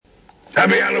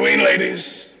Happy Halloween,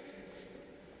 ladies.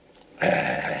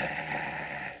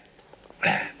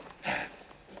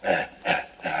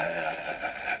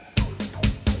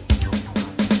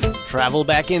 Travel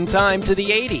back in time to the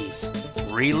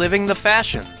 80s, reliving the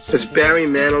fashions, Does Barry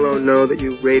Manilow know that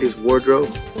you raid his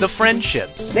wardrobe? the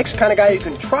friendships, Nick's the kind of guy you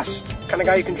can trust, kind of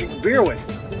guy you can drink beer with,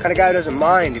 kind of guy who doesn't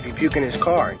mind if you puke in his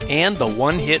car. and the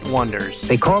one-hit wonders.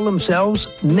 They call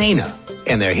themselves Nana,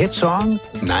 and their hit song,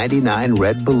 99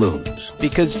 Red Balloons.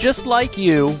 Because just like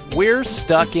you, we're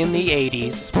stuck in the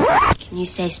 80s. Can you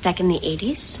say stuck in the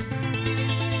 80s?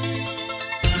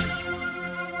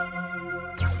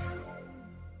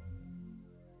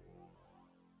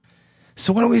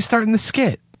 So when are we starting the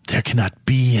skit? There cannot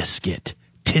be a skit.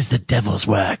 'Tis the devil's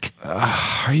work.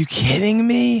 Are you kidding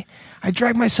me? I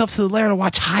dragged myself to the lair to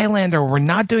watch Highlander. We're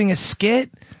not doing a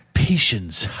skit?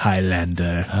 Patience,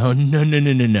 Highlander. Oh, no.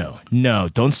 No,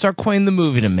 don't start quoting the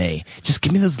movie to me. Just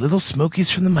give me those little smokies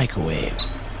from the microwave.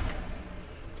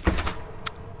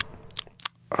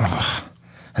 Oh,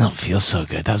 I don't feel so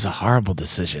good. That was a horrible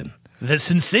decision. The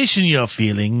sensation you're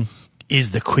feeling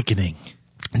is the quickening.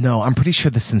 No, I'm pretty sure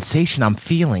the sensation I'm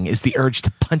feeling is the urge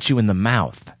to punch you in the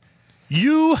mouth.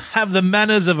 You have the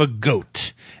manners of a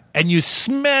goat, and you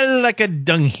smell like a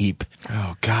dung heap.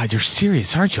 Oh, God, you're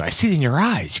serious, aren't you? I see it in your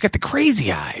eyes. You got the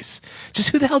crazy eyes. Just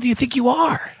who the hell do you think you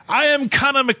are? I am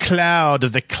Connor MacLeod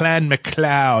of the Clan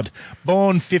MacLeod,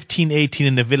 born 1518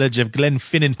 in the village of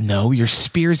Glenfinnan. No, you're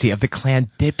Spearsy of the Clan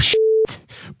Dipshit.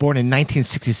 Born in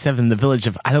 1967 in the village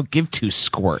of I Don't Give Two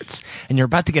Squirts. And you're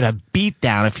about to get a beat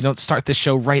down if you don't start the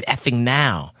show right effing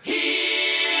now.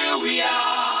 Here we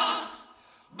are,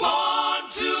 born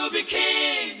to be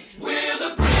kings. We're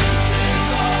the princes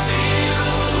of the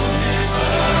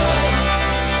universe.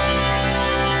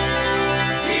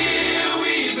 Here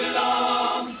we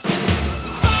belong,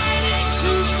 fighting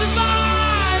to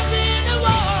survive in a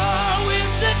war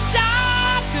with the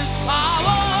darkest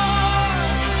power.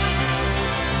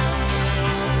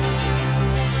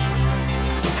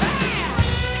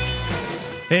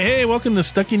 Hey, welcome to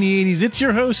Stuck in the 80s. It's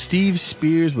your host, Steve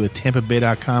Spears with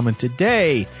TampaBay.com. And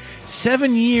today,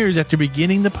 7 years after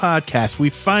beginning the podcast, we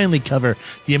finally cover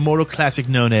the immortal classic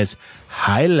known as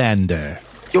Highlander.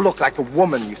 You look like a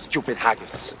woman, you stupid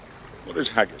haggis. What is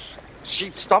haggis?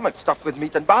 Sheep's stomach stuffed with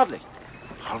meat and barley.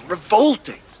 How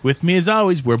revolting. With me, as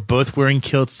always, we're both wearing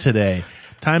kilts today.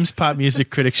 Times pop music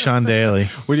critic Sean Daly.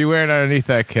 What are you wearing underneath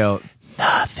that kilt?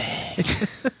 Nothing.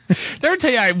 Did I ever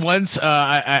tell you I once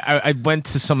I went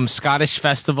to some Scottish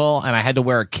festival and I had to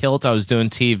wear a kilt. I was doing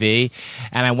TV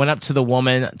and I went up to the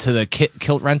woman to the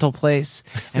kilt rental place.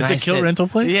 And Is it kilt rental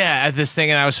place? Yeah, at this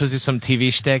thing, and I was supposed to do some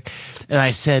TV shtick. And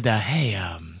I said, "Hey,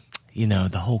 you know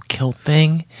the whole kilt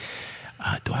thing.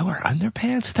 Do I wear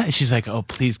underpants?" She's like, "Oh,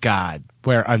 please God,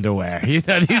 wear underwear. You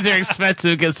know these are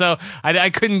expensive." So I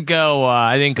couldn't go.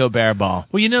 I didn't go bare ball.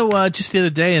 Well, you know, just the other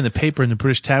day in the paper, in the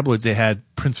British tabloids, they had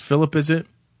Prince Philip,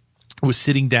 was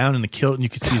sitting down in a kilt and you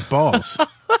could see his balls.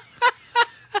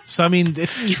 So, I mean,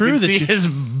 it's true that see his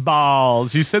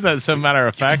balls. You said that so matter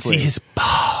of can factly. see his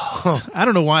balls. I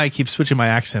don't know why I keep switching my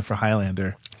accent for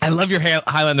Highlander. I love your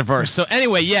Highlander verse. So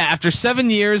anyway, yeah, after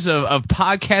 7 years of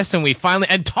podcasting, we finally,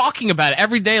 and talking about it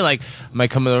every day, like, am I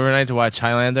coming over tonight to watch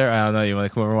Highlander? I don't know, you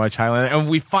want to come over and watch Highlander? And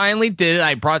we finally did it.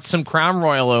 I brought some Crown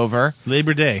Royal over.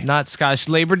 Labor Day. Not Scottish,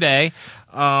 Labor Day.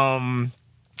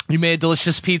 You made a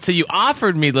delicious pizza. You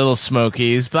offered me Little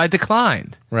Smokies, but I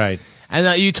declined. Right.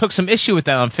 And you took some issue with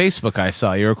that on Facebook, I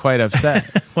saw. You were quite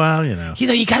upset. Well, you know.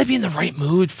 You got to be in the right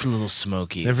mood for Little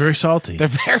Smokies. They're very salty. They're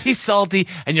very salty,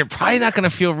 and you're probably not going to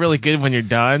feel really good when you're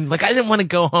done. Like, I didn't want to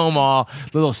go home all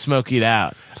Little Smokied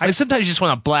out. Like, sometimes you just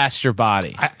want to blast your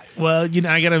body. Well, you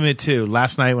know, I got to admit, too,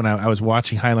 last night when I was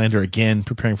watching Highlander again,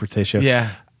 preparing for today's show,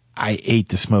 Yeah. I ate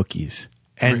the Smokies.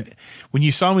 And when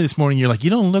you saw me this morning, you're like,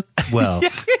 you don't look well.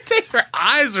 Your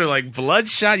eyes are like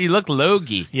bloodshot. You look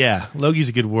logy. Yeah, logy's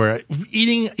a good word.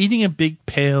 Eating a big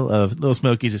pail of Little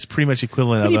Smokies is pretty much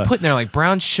equivalent What of do you put in there? Like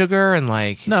brown sugar and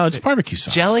like... No, it's barbecue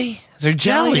sauce. Jelly? Is there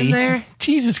jelly in there?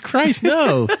 Jesus Christ,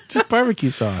 no. Just barbecue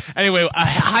sauce. Anyway,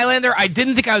 Highlander, I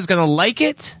didn't think I was going to like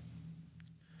it.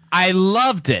 I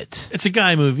loved it. It's a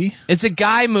guy movie. It's a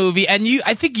guy movie, and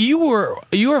I think you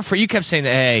kept saying that,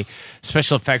 hey,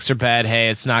 special effects are bad, hey,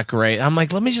 it's not great. I'm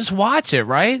like, let me just watch it,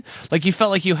 right? Like you felt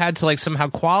like you had to like somehow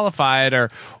qualify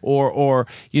it or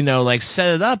you know, like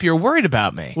set it up. You're worried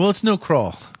about me. Well, it's no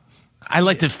Crawl. I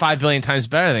liked it 5 billion times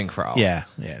better than Crawl. Yeah.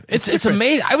 It's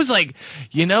amazing. I was like,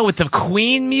 you know, with the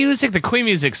Queen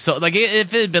music, so like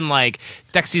if it had been like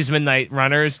Dexy's Midnight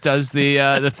Runners does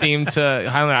the theme to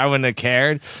Highlander, I wouldn't have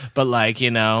cared. But like,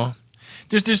 you know,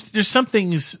 there's some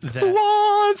things that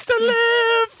wants to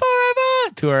live forever.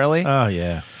 too early. Oh,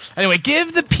 yeah. Anyway,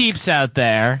 give the peeps out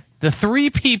there, the three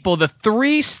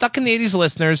Stuck in the 80s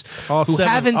listeners All who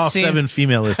haven't seen 7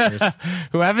 female listeners.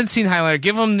 who haven't seen Highlander,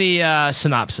 give them the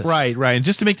synopsis. Right. And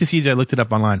just to make this easy, I looked it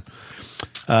up online.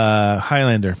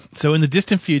 Highlander. So in the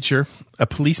distant future, a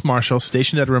police marshal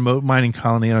stationed at a remote mining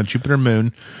colony on a Jupiter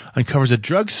moon uncovers a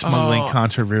drug smuggling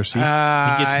controversy. He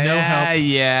gets no help.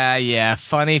 Yeah.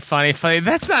 Funny.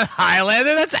 That's not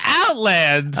Highlander. That's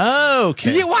Outland. Oh,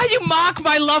 okay. Why do you mock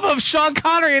my love of Sean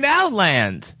Connery in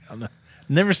Outland?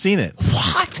 Never seen it.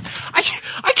 What? I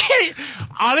can't.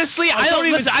 Honestly, I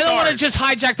don't want to just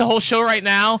hijack the whole show right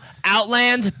now.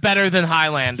 Outland better than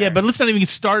Highlander. Yeah, but let's not even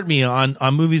start me on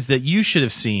movies that you should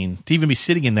have seen to even be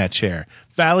sitting in that chair.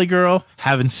 Valley Girl,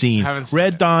 haven't seen.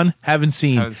 Red Dawn, haven't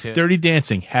seen. Dirty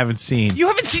Dancing, haven't seen. You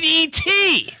haven't seen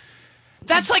E.T.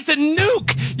 That's like the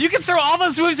nuke. You can throw all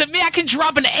those movies at me. I can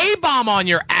drop an A-bomb on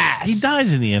your ass. He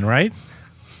dies in the end, right?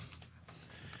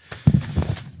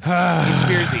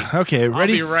 Conspiracy. Okay,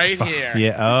 ready? I'll be right here.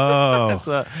 Yeah.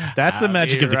 Oh, that's the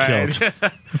magic of the kilt.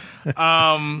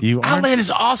 Outland is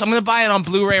awesome. I'm going to buy it on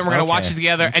Blu-ray and we're going to watch it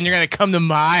together. And you're going to come to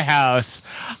my house.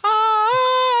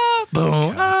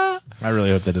 Boom. I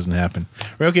really hope that doesn't happen.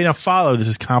 Okay, now follow. This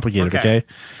is complicated. Okay,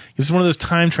 this is one of those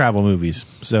time travel movies,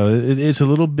 so it's a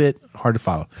little bit hard to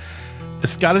follow. A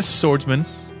Scottish swordsman,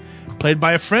 played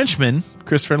by a Frenchman,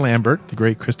 Christopher Lambert, the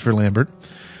great Christopher Lambert,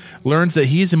 learns that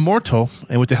he is immortal,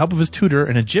 and with the help of his tutor,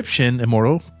 an Egyptian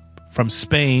immortal from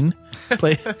Spain,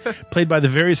 played by the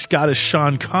very Scottish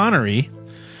Sean Connery,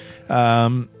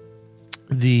 he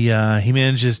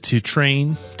manages to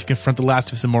train to confront the last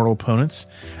of his immortal opponents,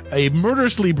 a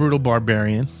murderously brutal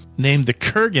barbarian named the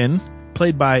Kurgan,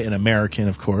 played by an American,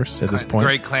 of course, at this point.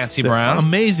 Great Clancy Brown.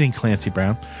 Amazing Clancy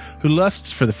Brown, who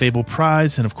lusts for the fabled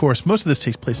prize, and of course, most of this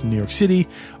takes place in New York City,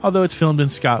 although it's filmed in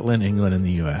Scotland, England, and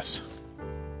the U.S.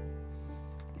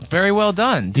 Very well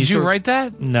done. Did you write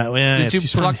that? No. Did you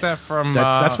pluck that from?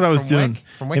 That's what I was doing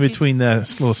in between the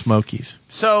little Smokies.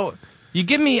 So you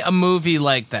give me a movie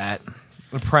like that,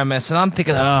 a premise, and I'm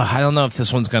thinking, I don't know if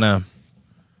this one's I'm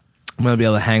gonna be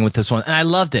able to hang with this one. And I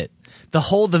loved it. The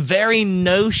very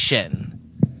notion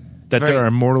that there are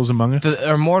immortals among us. There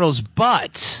are immortals,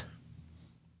 but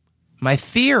my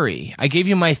theory. I gave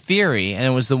you my theory, and it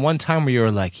was the one time where you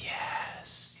were like,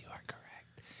 "Yes, you are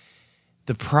correct."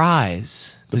 The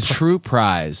prize. The true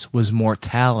prize was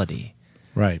mortality.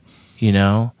 Right.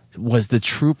 The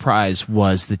true prize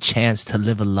was the chance to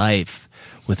live a life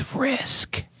with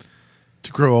risk.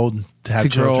 To grow old and to have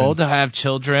children. To grow old, to have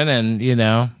children, and,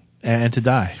 And to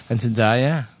die. And to die,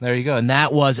 yeah. There you go. And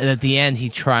at the end, he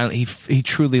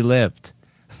truly lived.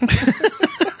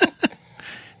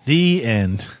 The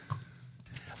end.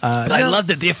 I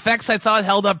loved it. The effects, I thought,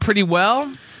 held up pretty well.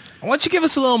 Why don't you give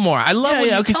us a little more? I love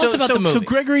tell us about the movie. So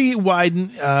Gregory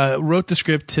Wyden wrote the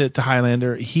script to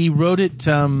Highlander. He wrote it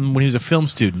when he was a film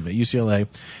student at UCLA.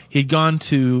 He'd gone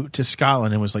to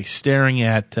Scotland and was staring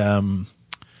at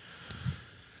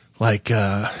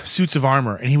suits of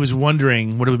armor, and he was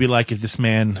wondering what it would be like if this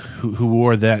man who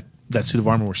wore that suit of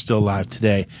armor were still alive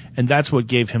today. And that's what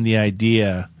gave him the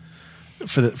idea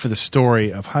for the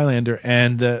story of Highlander.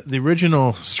 And the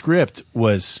original script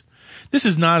was, this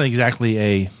is not exactly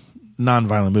a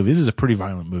non-violent movie. This is a pretty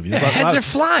violent movie. Heads are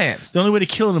flying. The only way to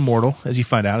kill an immortal, as you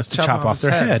find out, is to chop off their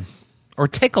head. Or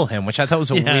tickle him, which I thought was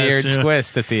a weird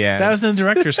twist at the end. That was in the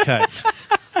director's cut.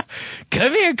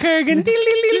 Come here, Kurgan.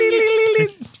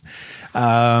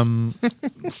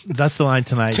 That's the line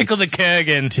tonight. Tickle the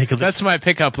Kurgan. That's my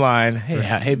pickup line.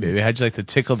 Hey, baby, how'd you like to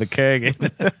tickle the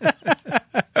Kurgan?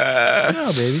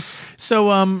 No, baby.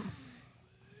 So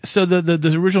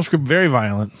the original script, very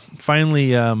violent,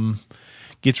 finally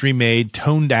gets remade,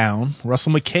 toned down.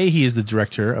 Russell McKay is the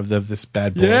director of this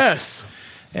bad boy. Yes.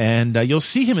 And you'll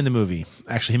see him in the movie.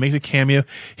 Actually, he makes a cameo.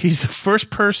 He's the first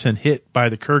person hit by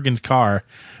the Kurgan's car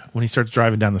when he starts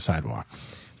driving down the sidewalk.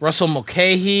 Russell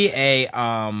Mulcahy,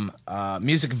 a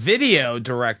music video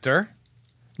director,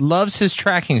 loves his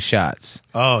tracking shots.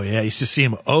 Oh, yeah. You used to see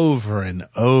him over and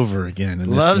over again in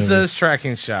this Loves movie. those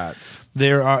tracking shots.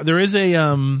 There is a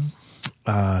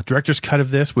director's cut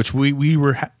of this, which we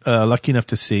were lucky enough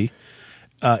to see.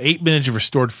 8 minutes of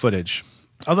restored footage.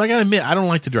 Although I gotta admit, I don't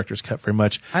like the director's cut very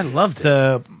much. I loved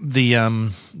it.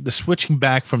 The switching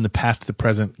back from the past to the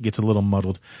present gets a little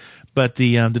muddled. But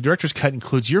the director's cut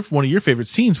includes one of your favorite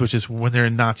scenes, which is when they're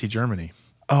in Nazi Germany.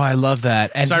 Oh, I love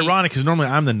that. And it's ironic because normally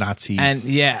I'm the Nazi. And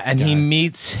he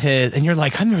meets and you're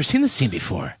like, I've never seen this scene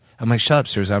before. I'm like, shut up,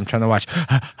 Susan. I'm trying to watch.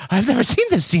 I've never seen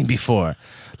this scene before.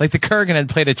 Like the Kurgan had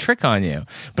played a trick on you.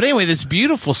 But anyway, this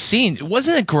beautiful scene,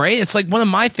 wasn't it great? It's like one of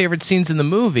my favorite scenes in the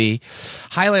movie.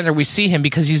 Highlander, we see him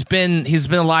because he's been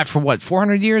alive for what,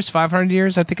 400 years, 500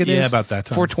 years, I think it is. Yeah, about that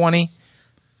time. 420.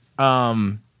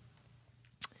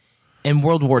 In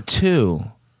World War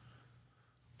II,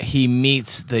 he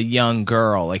meets the young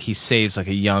girl, like he saves like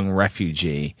a young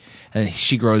refugee, and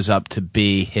she grows up to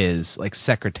be his like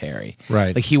secretary.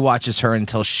 Right. Like he watches her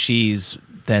until she's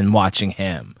then watching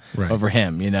him over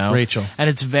him, you know? Rachel. And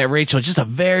it's Rachel, just a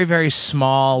very, very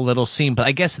small little scene, but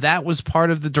I guess that was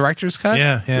part of the director's cut?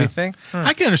 Yeah. You think?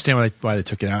 I can understand why they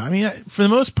took it out. I mean, for the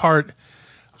most part,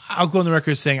 I'll go on the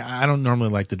record saying I don't normally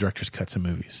like the director's cuts in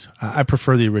movies. I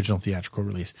prefer the original theatrical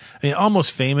release. I mean,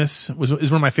 Almost Famous is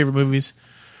one of my favorite movies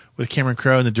with Cameron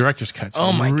Crowe, and the director's cuts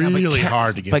are really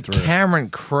hard to get through. But Cameron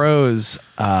Crowe's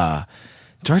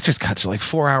director's cuts are like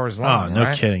 4 hours long. Oh, no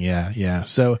right? kidding. Yeah.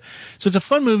 So it's a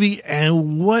fun movie,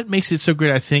 and what makes it so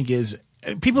great, I think, is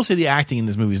people say the acting in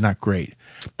this movie is not great,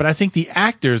 but I think the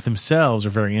actors themselves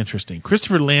are very interesting.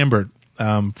 Christopher Lambert,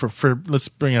 let's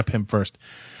bring up him first.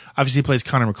 Obviously, he plays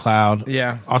Connor McLeod.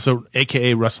 Yeah. Also,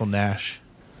 a.k.a. Russell Nash.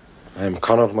 I am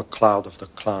Conor MacLeod of the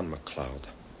Clan MacLeod.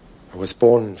 I was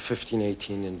born in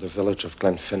 1518 in the village of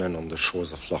Glenfinnan on the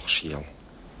shores of Loch Shiel,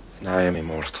 and I am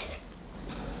immortal.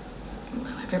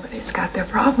 Well, everybody's got their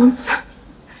problems.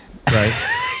 Right.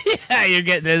 Yeah, you're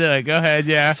getting into it. Go ahead,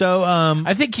 yeah. So,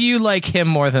 I think you like him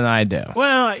more than I do.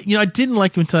 Well, I didn't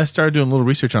like him until I started doing a little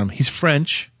research on him. He's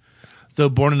French, though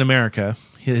born in America.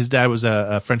 His dad was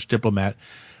a French diplomat.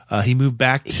 He moved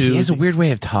back to... He has a weird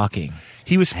way of talking.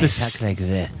 He was talks like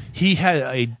this. He had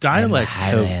a dialect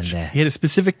coach. He had a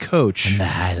specific coach. I'm the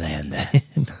Highlander.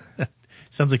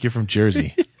 Sounds like you're from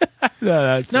Jersey.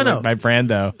 No, my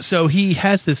Brando. So he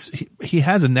has this. He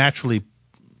has a naturally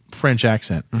French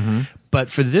accent, but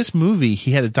for this movie,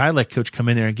 he had a dialect coach come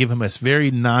in there and give him this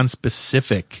very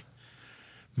non-specific,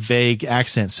 vague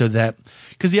accent, so that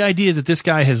because the idea is that this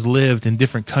guy has lived in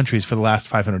different countries for the last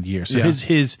 500 years, so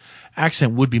his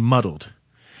accent would be muddled.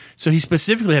 So he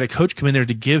specifically had a coach come in there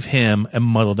to give him a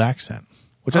muddled accent,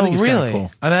 which I think is kind of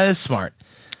cool. Oh, that is smart.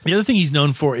 The other thing he's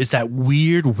known for is that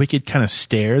weird, wicked kind of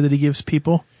stare that he gives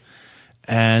people.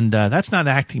 And that's not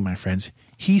acting, my friends.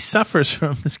 He suffers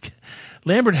from this.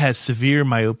 Lambert has severe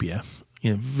myopia,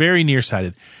 very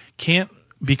nearsighted. Can't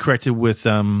be corrected with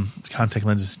contact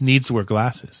lenses. Needs to wear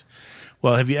glasses.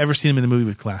 Well, have you ever seen him in a movie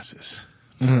with glasses?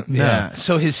 No. Yeah.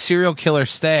 So his serial killer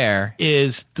stare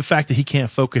is the fact that he can't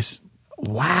focus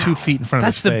 2 feet in front of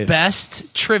his face. That's the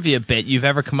best trivia bit you've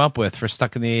ever come up with for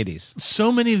Stuck in the 80s.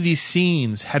 So many of these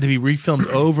scenes had to be refilmed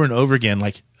over and over again,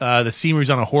 like the scene where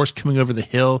he's on a horse coming over the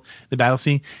hill, the battle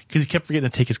scene, because he kept forgetting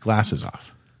to take his glasses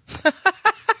off.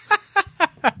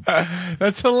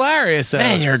 That's hilarious.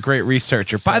 Man, you're a great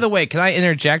researcher. By the way, can I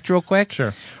interject real quick?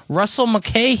 Sure. Russell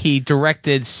McKay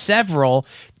directed several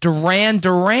Duran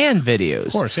Duran videos.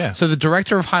 Of course, yeah. So the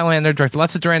director of Highlander directed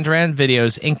lots of Duran Duran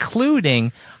videos,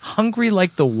 including Hungry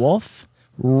Like the Wolf,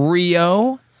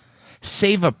 Rio,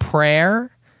 Save a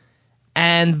Prayer,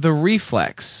 and The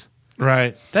Reflex.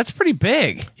 Right. That's pretty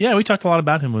big. Yeah, we talked a lot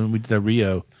about him when we did the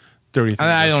Rio 30th.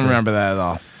 I don't remember that at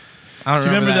all. I don't Do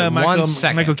you remember that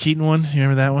the Michael Keaton one? You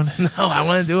remember that one? No, I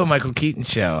want to do a Michael Keaton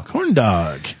show. Corn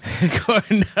Dog.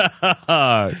 Corn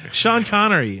Dog. Sean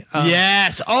Connery.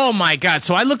 Yes. Oh, my God.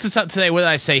 So I looked this up today. What did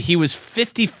I say? He was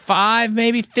 55,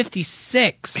 maybe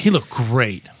 56. He looked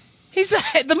great. He's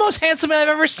the most handsome man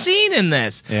I've ever seen in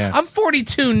this. Yeah. I'm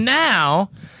 42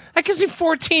 now. That gives me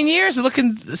 14 years of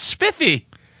looking spiffy.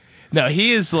 No,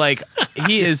 he is like,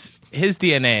 his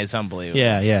DNA is unbelievable.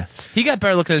 Yeah. He got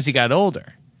better looking as he got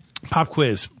older. Pop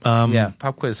quiz.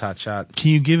 Pop quiz hot shot. Can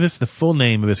you give us the full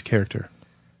name of his character?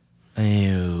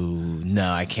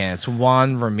 No, I can't. It's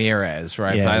Juan Ramirez,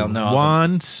 right? Yeah, but I don't know.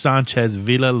 Juan Sanchez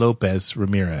Villa Lopez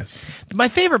Ramirez. My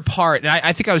favorite part, and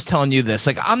I think I was telling you this,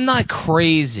 like, I'm not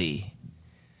crazy.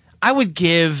 I would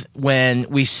give, when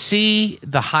we see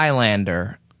the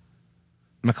Highlander,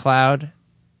 MacLeod,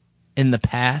 in the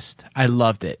past, I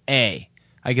loved it. A.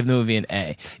 I give the movie an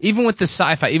A. Even with the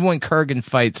sci-fi, even when Kurgan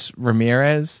fights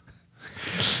Ramirez.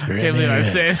 I can't believe I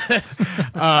say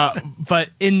that. But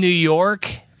in New York,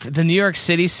 the New York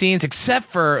City scenes, except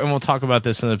for, and we'll talk about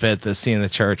this in a bit, the scene in the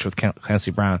church with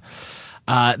Clancy Brown.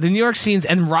 The New York scenes,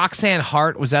 and Roxanne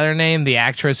Hart, was that her name? The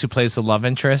actress who plays the love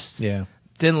interest? Yeah.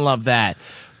 Didn't love that.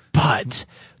 But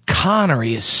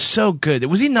Connery is so good.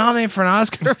 Was he nominated for an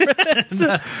Oscar for this?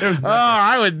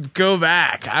 I would go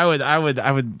back. I would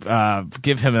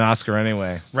give him an Oscar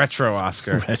anyway. Retro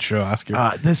Oscar. Retro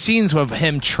Oscar. The scenes of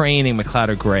him training MacLeod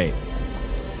are great.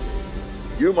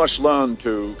 You must learn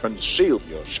to conceal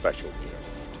your special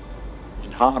gift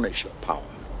and harness your power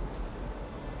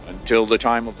until the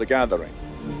time of the gathering.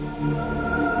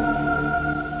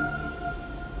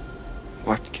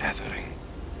 What gathering?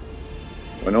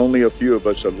 When only a few of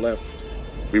us are left,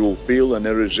 we will feel an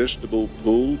irresistible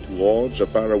pull towards a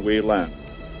faraway land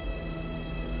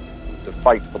to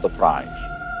fight for the prize.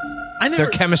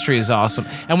 Their chemistry is awesome.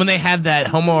 And when they had that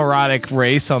homoerotic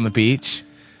race on the beach.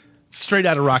 Straight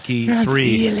out of Rocky 3.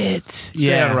 Feel it.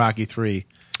 Straight out of Rocky 3.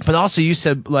 But also, you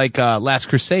said, like, Last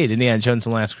Crusade, Indiana Jones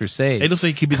and Last Crusade. It looks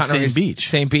like it could be the same beach.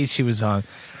 Same beach she was on.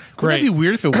 Great. Wouldn't that be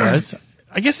weird if it was?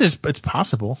 I guess it's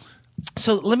possible.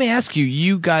 So let me ask you,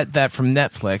 you got that from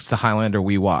Netflix, the Highlander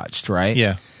we watched, right?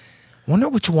 Yeah. Wonder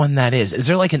which one that is. Is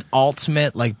there like an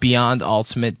ultimate, like beyond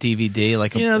ultimate DVD?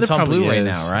 Like it's on Blu-ray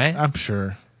now, right?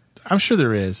 I'm sure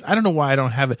there is. I don't know why I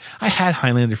don't have it. I had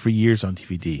Highlander for years on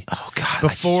DVD. Oh God!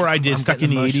 Before I did Stuck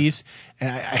in the 80s, and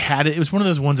I had it. It was one of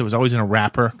those ones that was always in a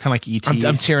wrapper, kind of like E.T.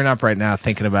 I'm tearing up right now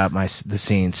thinking about the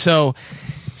scene. So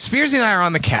Spears and I are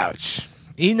on the couch,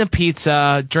 eating a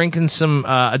pizza, drinking some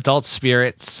adult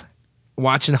spirits,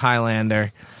 watching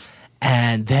Highlander.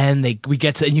 And then we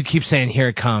get to, and you keep saying, here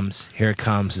it comes,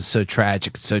 it's so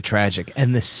tragic,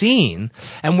 And the scene,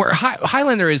 and where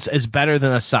Highlander is better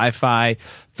than a sci-fi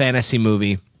fantasy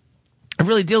movie, it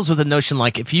really deals with the notion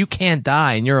like, if you can't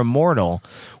die and you're immortal,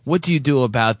 what do you do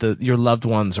about your loved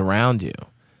ones around you?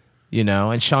 You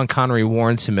know, and Sean Connery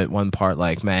warns him at one part,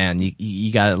 like, man,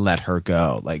 you gotta let her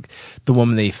go. Like, the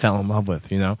woman that he fell in love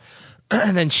with, you know?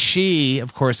 And then she,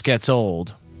 of course, gets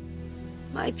old.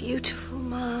 My beautiful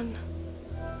man.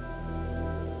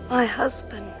 My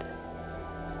husband.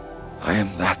 I am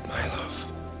that, my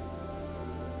love.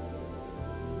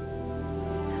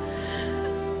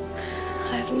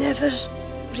 I've never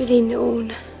really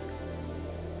known.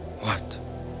 What?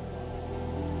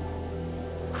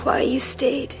 Why you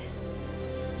stayed.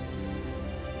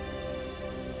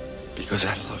 Because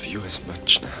I love you as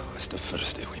much now as the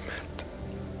first day we met.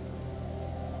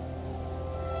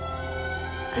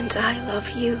 And I love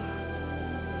you.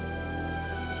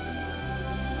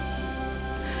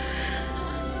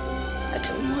 I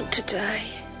don't want to die.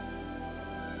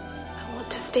 I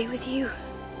want to stay with you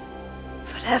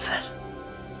forever.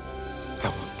 I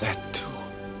want that too.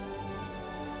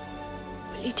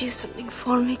 Will you do something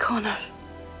for me, Connor?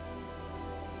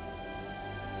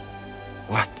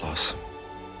 What, Blossom?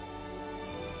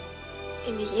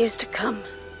 In the years to come,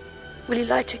 will you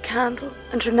light a candle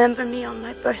and remember me on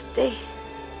my birthday?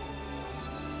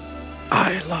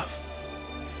 I love.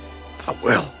 I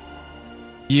will.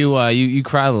 You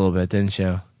cried a little bit, didn't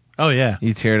you? Oh, yeah.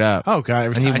 You teared up. Oh,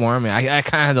 God. And you warmed me. I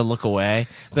kind of had to look away.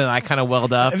 Then I kind of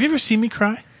welled up. Have you ever seen me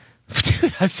cry?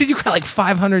 Dude, I've seen you cry like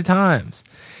 500 times.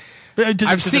 But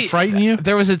does it frighten you?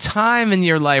 There was a time in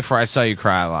your life where I saw you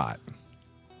cry a lot.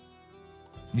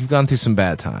 You've gone through some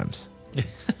bad times. Have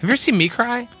you ever seen me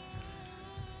cry?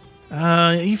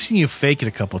 You've seen you fake it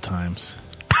a couple times.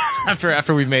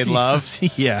 After we made love?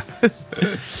 Yeah.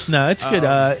 No, it's good.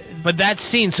 But that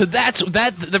scene, so that's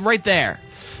right there.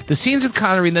 The scenes with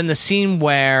Connery, and then the scene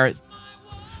where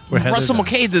Russell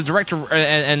Mulcahy, the director,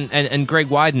 and Greg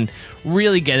Wyden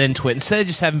really get into it. Instead of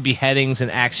just having beheadings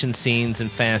and action scenes and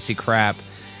fantasy crap,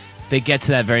 they get to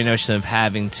that very notion of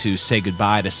having to say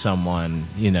goodbye to someone,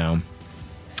 you know,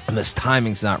 and this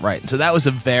timing's not right. And so that was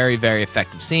a very, very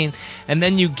effective scene. And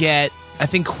then you get, I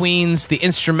think Queen's, the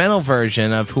instrumental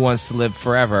version of Who Wants to Live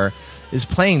Forever is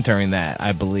playing during that,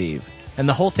 I believe. And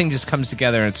the whole thing just comes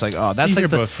together, and it's like, oh, that's like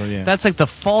that's like the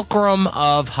fulcrum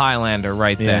of Highlander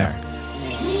right there.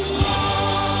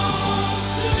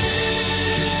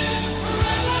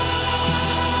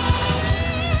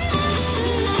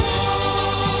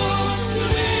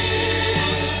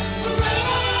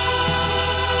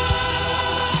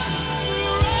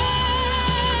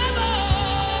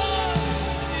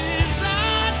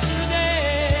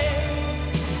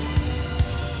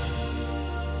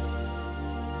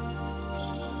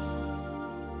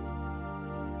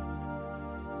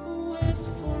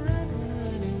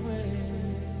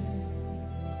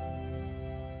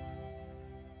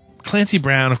 Clancy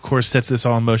Brown, of course, sets this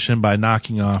all in motion by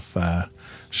knocking off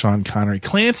Sean Connery.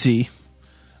 Clancy,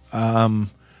 I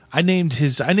named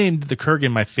the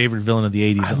Kurgan my favorite villain of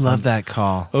the 80s. I love that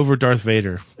call. Over Darth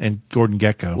Vader and Gordon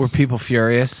Gekko. Were people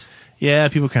furious? Yeah,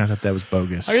 people kind of thought that was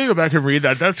bogus. I gotta go back and read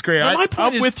that. That's great.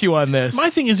 I'm with you on this. My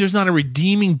thing is, there's not a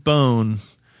redeeming bone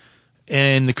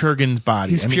in the Kurgan's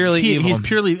body. He's purely evil. He's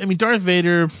purely. I mean, Darth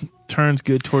Vader turns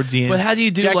good towards the end. But how do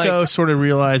you do Gekko sort of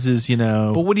realizes, you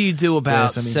know. But what do you do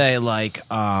about, this, say, like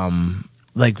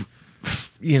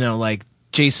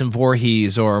Jason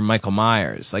Voorhees or Michael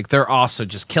Myers. Like, they're also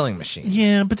just killing machines.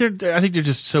 Yeah, but I think they're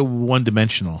just so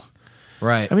one-dimensional.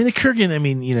 Right. I mean, the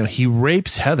Kurgan, he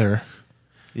rapes Heather.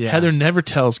 Yeah. Heather never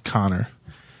tells Connor.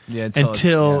 Yeah,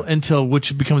 until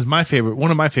which becomes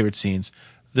one of my favorite scenes,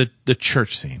 the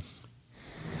church scene.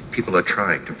 People are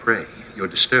trying to pray. You're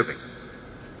disturbing them.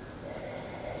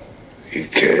 He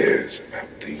cares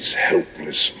about these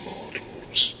helpless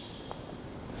mortals.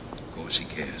 Of course he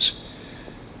cares.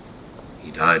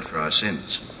 He died for our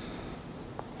sins.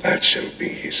 That shall be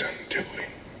his undoing.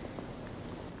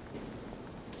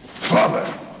 Father,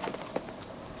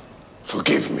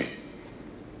 forgive me.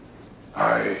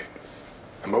 I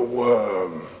am a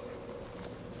worm.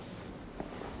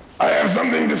 I have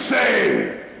something to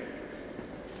say.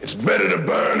 It's better to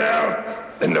burn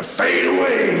out than to fade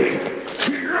away.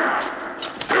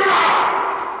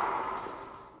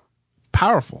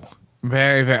 Powerful.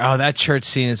 Very, very. Oh, that church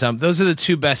scene is those are the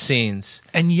two best scenes.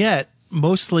 And yet,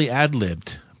 mostly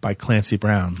ad-libbed by Clancy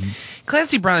Brown.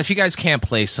 Clancy Brown, if you guys can't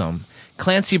place him,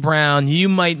 Clancy Brown, you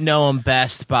might know him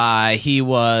best by he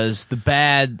was the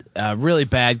really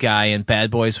bad guy in Bad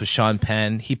Boys with Sean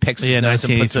Penn. He picks his nose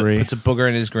and puts a booger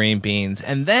in his green beans.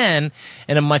 And then,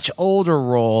 in a much older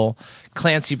role,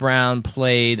 Clancy Brown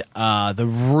played the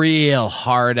real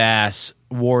hard-ass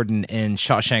warden in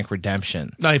Shawshank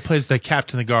Redemption. No, he plays the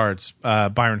captain of the guards,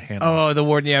 Byron Hanna. Oh, the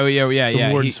warden, yeah.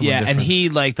 Warden's and he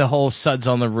like the whole suds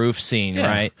on the roof scene,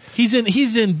 right? He's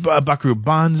in Buckaroo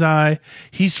Banzai.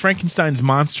 He's Frankenstein's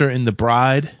monster in The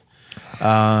Bride.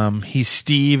 He's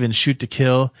Steve in Shoot to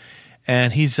Kill,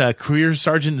 and he's Career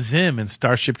Sergeant Zim in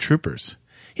Starship Troopers.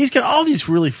 He's got all these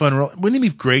really fun roles. Wouldn't it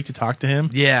be great to talk to him?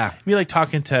 Yeah, it'd be like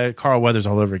talking to Carl Weathers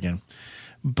all over again.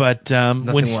 But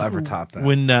nothing will ever top that.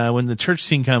 When the church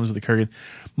scene comes with the Kurgan,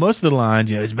 most of the lines,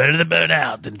 it's better to burn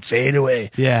out than fade away.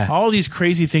 Yeah, all these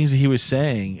crazy things that he was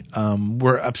saying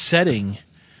were upsetting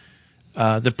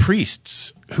the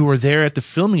priests who were there at the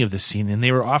filming of the scene, and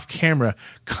they were off camera,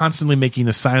 constantly making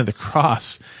the sign of the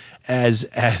cross as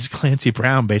Clancy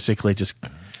Brown basically just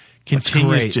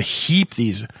continues to heap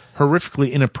these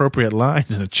horrifically inappropriate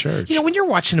lines in a church. When you're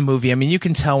watching a movie, I mean, you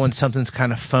can tell when something's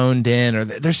kind of phoned in, or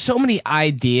there's so many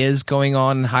ideas going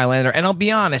on in Highlander. And I'll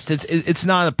be honest, it's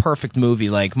not a perfect movie.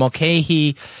 Like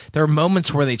Mulcahy, there are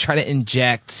moments where they try to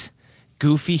inject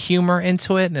goofy humor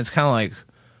into it, and it's kind of like,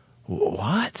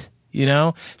 what?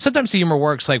 Sometimes the humor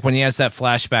works, like when he has that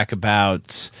flashback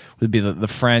about would be the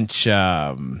French.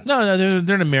 No,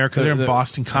 they're in America. They're in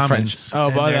Boston Commons.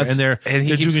 And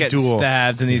he keeps getting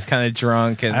stabbed, and he's kind of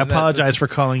drunk. And I apologize for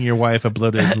calling your wife a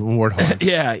bloated warthog.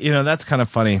 Yeah, that's kind of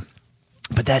funny.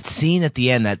 But that scene at the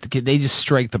end, that they just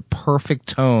strike the perfect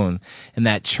tone in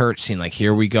that church scene. Like,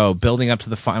 here we go, building up to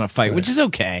the final fight, which is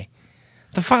okay.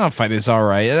 The final fight is all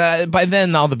right. By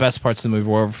then, all the best parts of the movie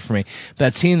were over for me.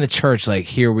 That scene in the church, like,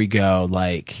 here we go,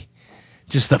 like,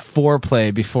 just the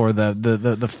foreplay before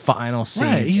the final scene.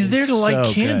 Right, he's there to light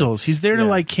candles. Good. He's there to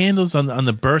light candles on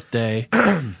the birthday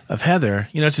of Heather.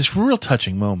 It's this real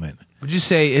touching moment. Would you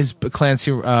say is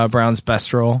Clancy Brown's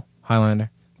best role,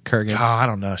 Highlander? Kurgan? Oh, I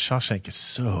don't know. Shawshank is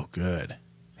so good.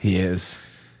 He is.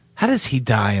 How does he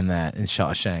die in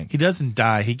Shawshank? He doesn't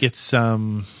die. He gets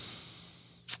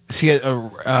he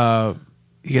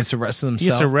gets arrested himself? He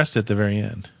gets arrested at the very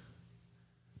end.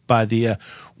 By the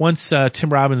once Tim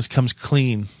Robbins comes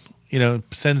clean,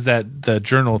 sends the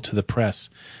journal to the press.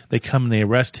 They come and they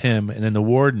arrest him, and then the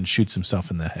warden shoots himself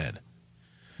in the head.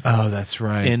 Oh, that's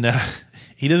right. And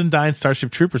he doesn't die in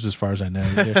Starship Troopers, as far as I know.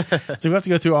 So we have to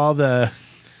go through all the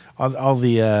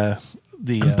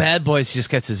Bad Boys. He just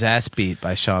gets his ass beat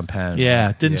by Sean Penn.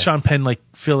 Yeah, didn't Sean Penn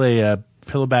fill a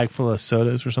pillow bag full of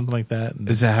sodas or something like that? And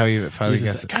is that how you finally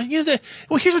gets it? God,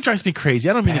 here's what drives me crazy.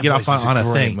 I don't mean to get off on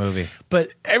a thing, movie,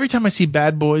 but every time I see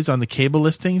Bad Boys on the cable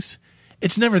listings,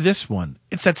 it's never this one.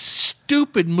 It's that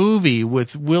stupid movie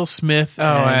with Will Smith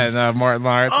and Martin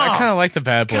Lawrence. I kind of like the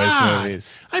Bad Boys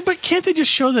movies. But can't they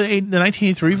just show the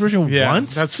 1983 version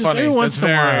once? That's just funny. Every once in a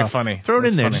while. Funny. Throw it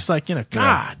in there, funny. just like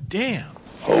God damn.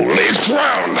 Holy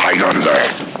ground,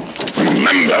 Highlander.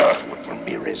 Remember what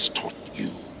Ramirez taught you.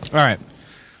 All right.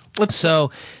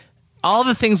 So, all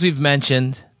the things we've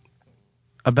mentioned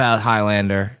about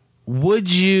Highlander,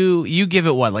 would you give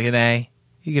it what, like an A?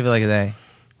 You give it like an A?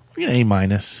 An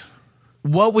A-.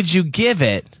 What would you give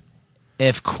it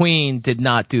if Queen did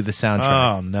not do the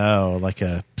soundtrack? Oh, no, like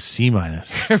a C-.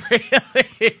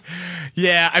 Really?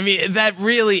 Yeah, I mean, that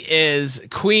really is.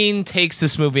 Queen takes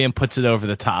this movie and puts it over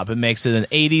the top. It makes it an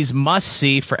 80s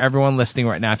must-see for everyone listening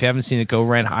right now. If you haven't seen it, go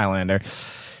rent Highlander.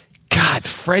 God,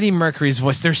 Freddie Mercury's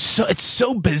voice, it's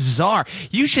so bizarre.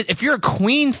 You should, if you're a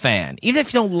Queen fan, even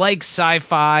if you don't like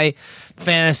sci-fi,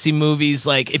 fantasy movies.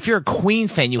 Like, if you're a Queen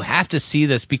fan, you have to see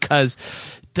this because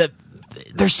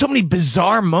there's so many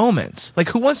bizarre moments. Like,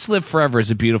 Who Wants to Live Forever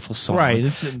is a beautiful song. Right.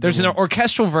 There's an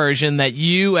orchestral version that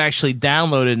you actually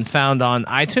downloaded and found on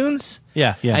iTunes.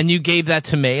 Yeah. And you gave that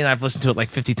to me, and I've listened to it like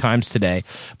 50 times today.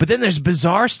 But then there's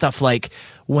bizarre stuff like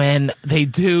when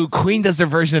Queen does their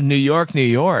version of New York, New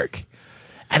York.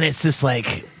 And it's this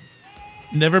like...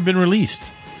 Never been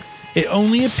released. It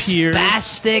only appears...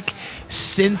 Spastic,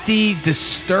 synthy,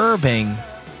 disturbing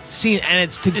scene. And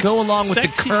it's to go along with the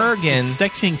Kurgan. It's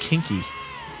sexy and kinky.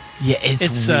 Yeah,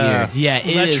 it's weird. Yeah,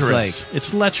 it lecherous. is like...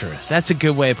 It's lecherous. That's a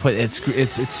good way to put it. It's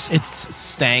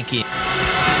stanky.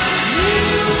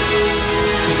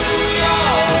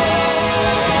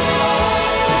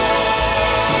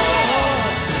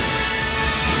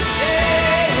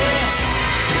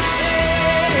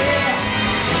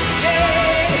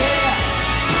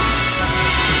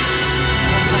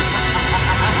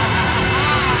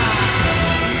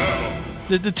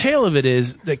 The tale of it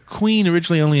is that Queen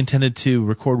originally only intended to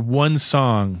record one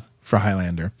song for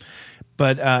Highlander,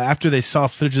 but after they saw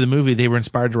footage of the movie, they were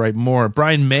inspired to write more.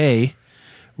 Brian May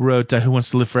wrote Who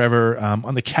Wants to Live Forever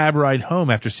on the cab ride home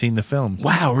after seeing the film.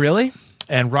 Wow, really?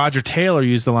 And Roger Taylor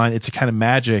used the line, "It's a kind of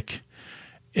magic,"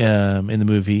 in the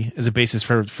movie as a basis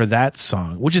for that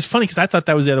song, which is funny because I thought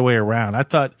that was the other way around. I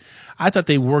thought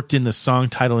they worked in the song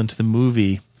title into the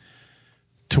movie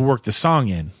to work the song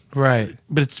in. Right.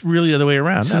 But it's really the other way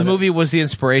around. So the movie was the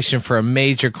inspiration for a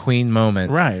major Queen moment.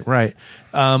 Right.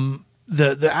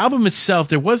 The album itself,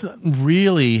 there wasn't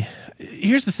really...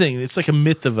 Here's the thing. It's like a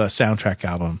myth of a soundtrack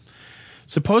album.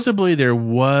 Supposedly there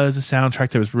was a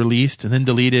soundtrack that was released and then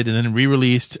deleted and then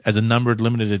re-released as a numbered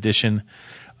limited edition.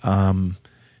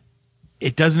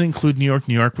 It doesn't include New York,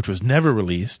 New York, which was never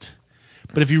released.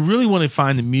 But if you really want to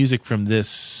find the music from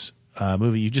this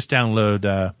movie, you just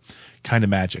download Kind of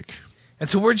Magic. And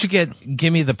so where'd you get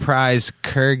Gimme the Prize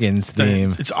Kurgan's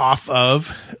theme? It's off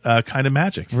of Kind of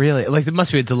Magic. Really? Like, there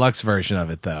must be a deluxe version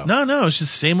of it, though. No, it's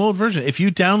just the same old version. If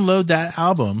you download that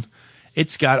album,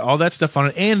 it's got all that stuff on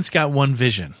it, and it's got One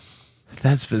Vision.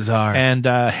 That's bizarre. And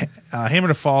Hammer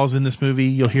to Falls in this movie,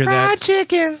 you'll hear Fried that.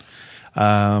 chicken.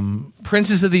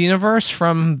 Princes of the Universe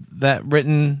from that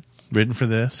written for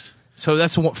this. So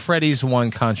that's Freddie's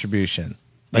one contribution.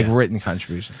 Like written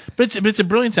contribution. But it's a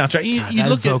brilliant soundtrack. You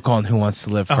look at on Who Wants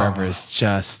to Live Forever is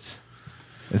just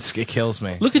it kills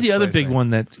me. Look at the other big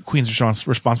one that Queen's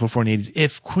responsible for in the 80s.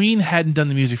 If Queen hadn't done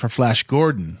the music for Flash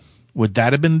Gordon, would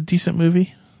that have been a decent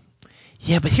movie?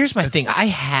 Yeah, but here's my thing.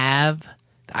 The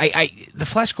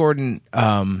Flash Gordon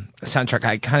soundtrack,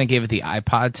 I kind of gave it the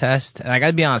iPod test, and I got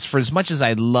to be honest. For as much as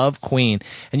I love Queen,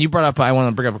 and you brought up, I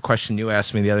want to bring up a question you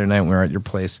asked me the other night when we were at your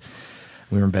place.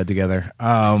 We were in bed together.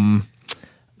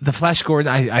 The Flash Gordon,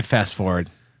 I fast forward.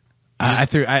 I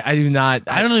do not.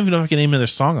 I don't even know if I can name another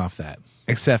song off that,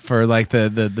 except for like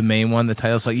the main one. The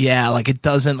title's like it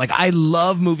doesn't like. I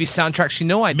love movie soundtracks. You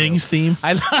know I do. Ming's theme.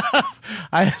 I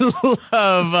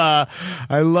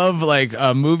love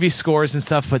like movie scores and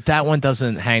stuff, but that one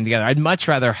doesn't hang together. I'd much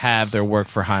rather have their work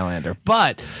for Highlander.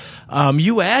 But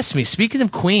you asked me. Speaking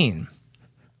of Queen,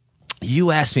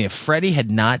 you asked me if Freddie had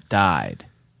not died.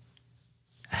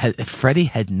 If Freddie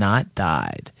had not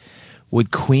died,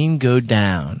 would Queen go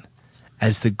down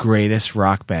as the greatest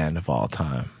rock band of all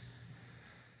time?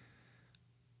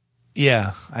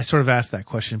 Yeah, I sort of asked that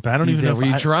question, but I don't even know. Were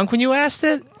you drunk when you asked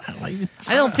it? I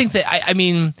don't think that. I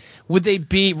mean, would they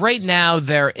be right now?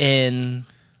 They're in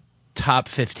top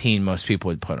 15. Most people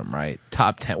would put them right.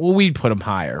 Top 10. Well, we'd put them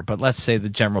higher, but let's say the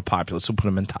general populace will put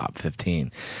them in top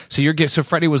 15. So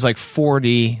Freddie was like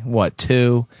 40. What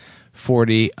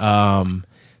 40?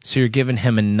 So you're giving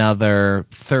him another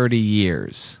 30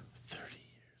 years.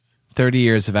 30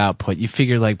 years of output. You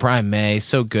figure like Brian May,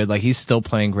 so good. Like he's still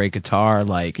playing great guitar.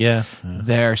 Like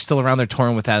they're still around there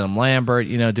touring with Adam Lambert,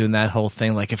 doing that whole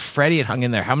thing. Like if Freddie had hung in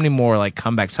there, how many more like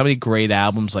comebacks, how many great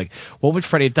albums? Like what would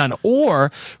Freddie have done?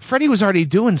 Or Freddie was already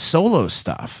doing solo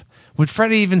stuff. Would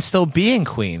Freddie even still be in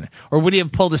Queen? Or would he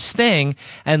have pulled a Sting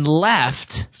and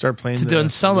left start playing to doing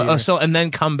solo and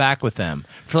then come back with them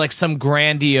for like some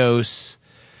grandiose...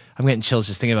 I'm getting chills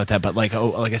just thinking about that, but like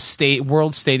a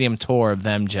world stadium tour of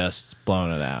them just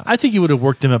blowing it out. I think it would have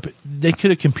worked them up. They could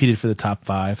have competed for the top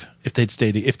 5 if they'd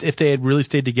stayed. If they had really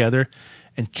stayed together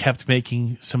and kept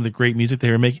making some of the great music they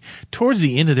were making towards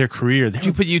the end of their career. Did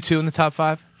you put U2 in the top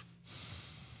 5?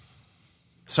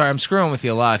 Sorry, I'm screwing with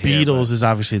you a lot here. Beatles is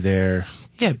obviously there.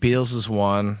 Yeah, Beatles is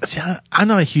one. See, I'm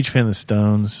not a huge fan of the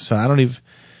Stones, so I don't even.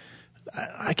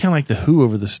 I kind of like the Who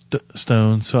over the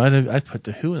Stones, so I'd put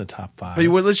the Who in the top 5. But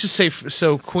let's just say,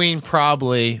 so Queen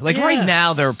probably, like right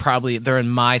now they're in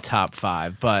my top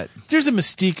 5, but there's a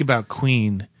mystique about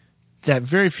Queen that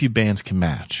very few bands can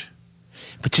match.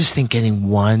 But just think getting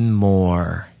one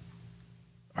more,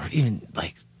 or even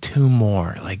like 2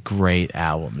 more, like great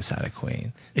albums out of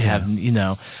Queen. Have,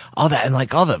 all that, and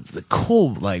like all the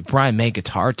cool, like Brian May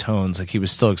guitar tones, like he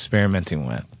was still experimenting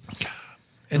with.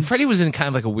 And Freddie was in kind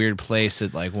of like a weird place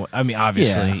at like, I mean,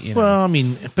 obviously, Well, I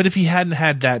mean, but if he hadn't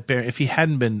had that, if he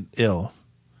hadn't been ill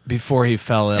before he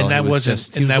fell ill, and that wasn't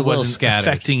scattered.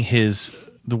 affecting his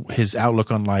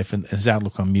outlook on life and his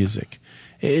outlook on music,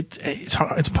 it's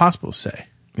hard, it's possible to say.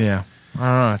 Yeah,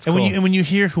 I don't know. And when you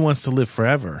hear "Who Wants to Live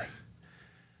Forever,"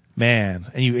 man,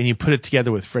 and you put it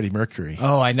together with Freddie Mercury.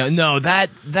 Oh, I know. No,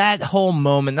 that whole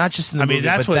moment, not just in the movie,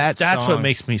 that's but what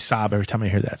makes me sob every time I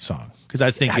hear that song. Because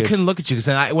I think I couldn't look at you,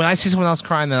 because when I see someone else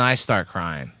crying, then I start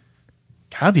crying.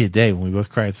 That'll be a day when we both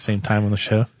cry at the same time on the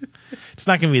show. It's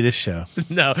not going to be this show.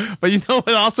 No, but you know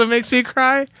what also makes me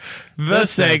cry? The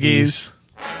Seggies.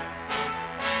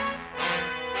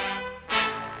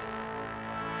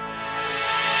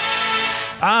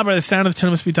 By the sound of the tune,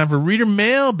 it must be time for Reader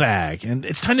Mailbag. And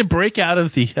it's time to break out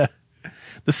of the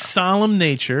solemn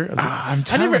nature.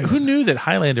 Who knew that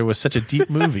Highlander was such a deep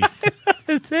movie?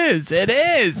 It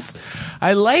is.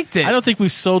 I liked it. I don't think we've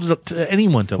sold it up to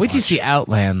anyone to watch. Wait till you see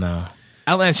Outland, though.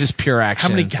 Outland's just pure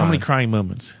action. How many crying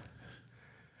moments?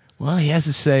 Well, he has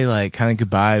to say, like, kind of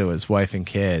goodbye to his wife and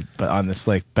kid, but on this,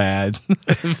 like, bad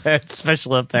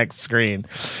special effects screen.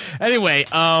 Anyway,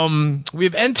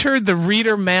 we've entered the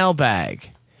Reader Mailbag.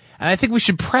 And I think we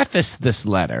should preface this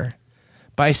letter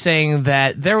by saying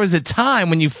that there was a time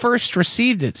when you first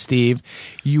received it, Steve,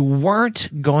 you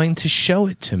weren't going to show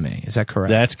it to me. Is that correct?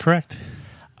 That's correct.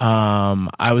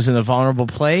 I was in a vulnerable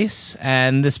place,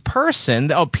 and this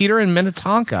person, Peter in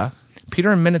Minnetonka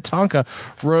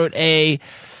wrote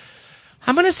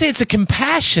I'm going to say it's a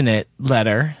compassionate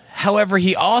letter. However,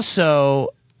 he also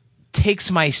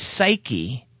takes my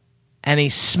psyche and he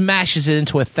smashes it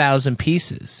into 1,000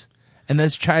 pieces and then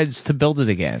tries to build it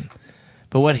again.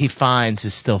 But what he finds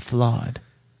is still flawed.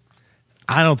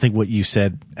 I don't think what you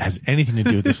said has anything to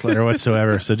do with this letter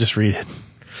whatsoever, so just read it.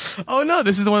 Oh, no,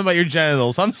 this is the one about your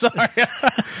genitals. I'm sorry.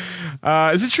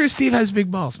 Is it true Steve has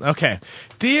big balls? Okay.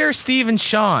 Dear Steve and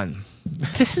Sean,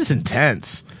 this is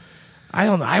intense. I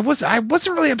don't know. I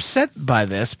wasn't really upset by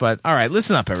this, but all right,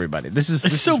 listen up, everybody. This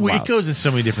is so weird. It goes in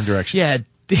so many different directions. Yeah.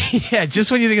 Yeah,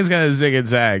 just when you think it's going to zig and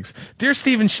zags. Dear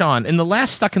Steve and Sean, in the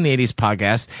last Stuck in the 80s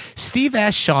podcast, Steve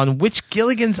asked Sean which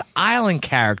Gilligan's Island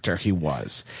character he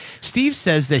was. Steve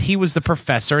says that he was the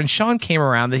professor, and Sean came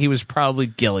around that he was probably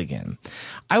Gilligan.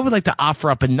 I would like to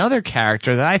offer up another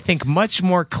character that I think much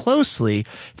more closely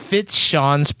fits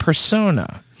Sean's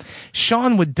persona.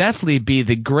 Sean would definitely be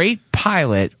the great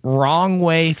pilot, Wrong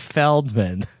Way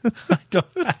Feldman. I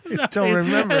don't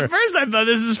remember. At first I thought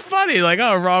this is funny, like,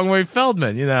 Wrong Way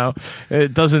Feldman,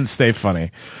 It doesn't stay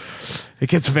funny. It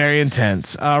gets very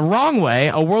intense. Wrong Way,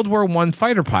 a World War I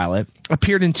fighter pilot,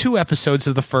 appeared in 2 episodes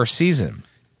of the first season.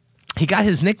 He got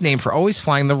his nickname for always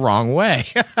flying the wrong way.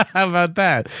 How about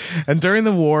that? And during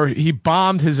the war, he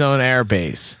bombed his own air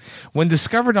base. When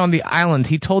discovered on the island,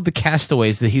 he told the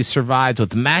castaways that he survived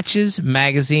with matches,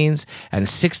 magazines, and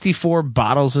 64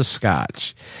 bottles of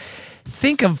scotch.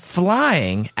 Think of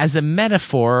flying as a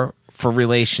metaphor for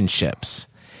relationships.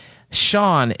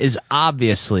 Sean is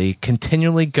obviously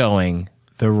continually going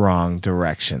the wrong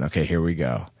direction. Okay, here we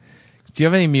go. Do you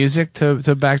have any music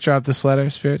to backdrop this letter,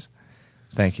 Spirits?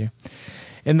 Thank you.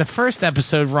 In the first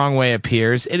episode, Wrong Way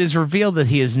appears. It is revealed that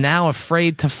he is now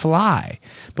afraid to fly.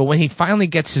 But when he finally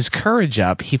gets his courage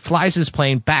up, he flies his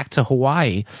plane back to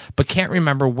Hawaii, but can't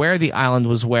remember where the island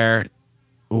was where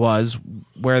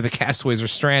the castaways are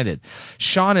stranded.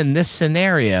 Sean, in this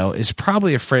scenario, is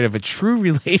probably afraid of a true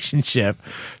relationship,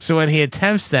 so when he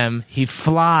attempts them, he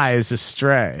flies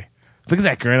astray. Look at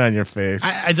that grin on your face.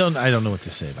 I don't know what to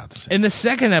say about this. In the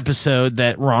second episode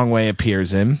that Wrong Way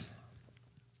appears in,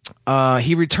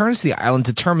 he returns to the island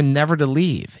determined never to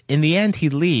leave. In the end, he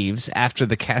leaves after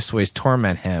the castaways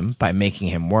torment him by making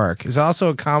him work. Is that also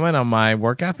a comment on my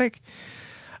work ethic?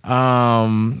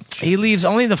 He leaves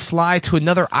only to fly to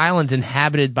another island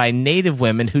inhabited by native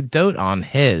women who dote on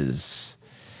his.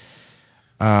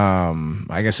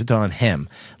 I guess dote on him.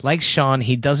 Like Sean,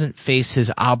 he doesn't face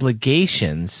his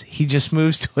obligations. He just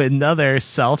moves to another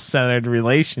self-centered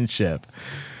relationship.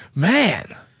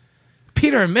 Man,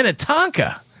 Peter in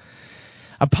Minnetonka.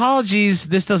 Apologies,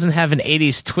 this doesn't have an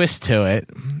 80s twist to it.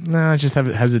 No, it just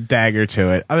has a dagger to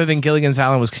it. Other than Gilligan's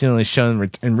Island was continually shown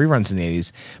in reruns in the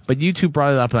 80s, but you two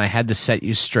brought it up and I had to set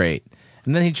you straight.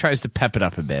 And then he tries to pep it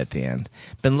up a bit at the end.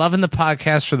 Been loving the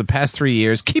podcast for the past 3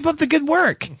 years. Keep up the good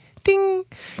work. Ding.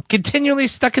 Continually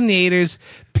stuck in the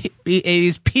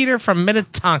 80s. Peter from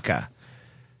Minnetonka.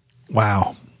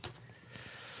 Wow.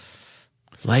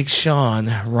 Like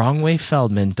Sean, Wrong Way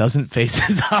Feldman doesn't face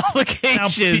his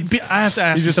obligations. Now, I have to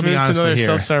ask you something honestly here.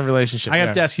 Self-serve relationship. I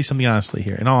have to ask you something honestly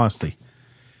here. In all honesty,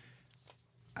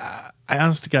 I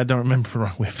honest to God don't remember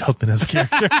Wrong Way Feldman as a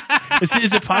character.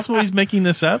 Is it possible he's making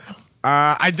this up?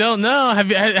 I don't know.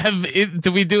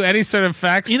 Did we do any sort of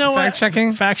fact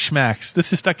checking? Fact schmacks.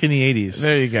 This is stuck in the 80s.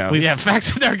 There you go. Facts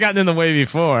have never gotten in the way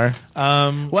before.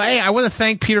 Well, hey, I want to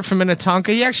thank Peter from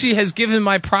Minnetonka. He actually has given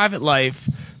my private life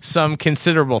some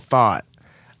considerable thought.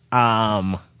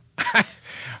 I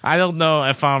don't know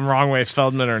if I'm Wrong Way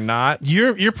Feldman or not.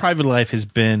 Your private life has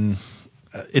been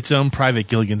its own private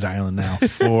Gilligan's Island now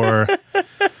for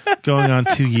going on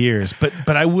 2 years.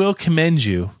 But I will commend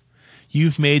you.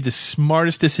 You've made the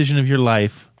smartest decision of your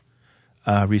life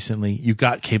recently. You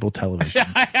got cable television.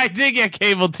 I did get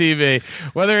cable TV.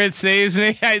 Whether it saves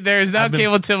me, there's now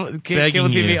cable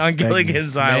TV on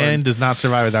Gilligan's Island. Man does not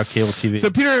survive without cable TV. So,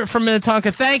 Peter from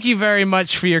Minnetonka, thank you very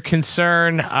much for your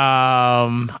concern.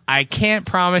 I can't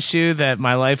promise you that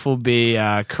my life will be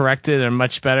corrected or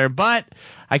much better, but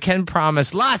I can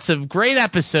promise lots of great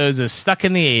episodes of Stuck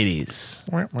in the 80s.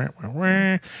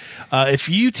 If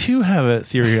you too have a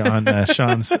theory on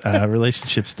Sean's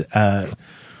relationships,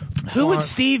 who would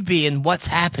Steve be and what's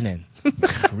happening?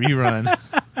 Rerun.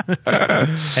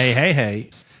 Hey.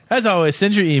 As always,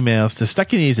 send your emails to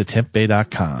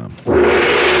stuckinies@tempbay.com.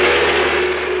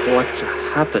 What's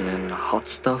happening, hot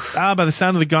stuff? By the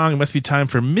sound of the gong, it must be time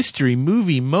for Mystery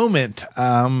Movie Moment.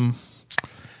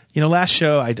 Last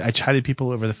show, I chided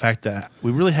people over the fact that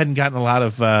we really hadn't gotten a lot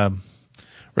of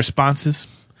responses.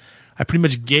 I pretty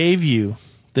much gave you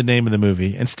the name of the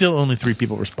movie, and still only 3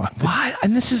 people responded. Why?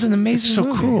 And this is an amazing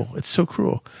movie. Cruel. It's so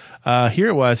cruel. Here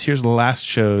it was. Here's the last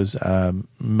show's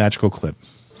magical clip.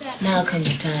 Now comes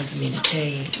the time for me to tell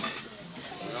you.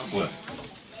 What?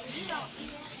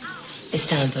 It's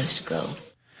time for us to go.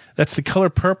 That's The Color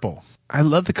Purple. I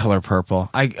love The Color Purple.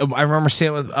 I remember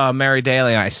seeing it with Mary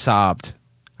Daly, and I sobbed.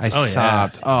 I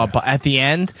sobbed. Yeah. But at the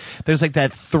end, there's like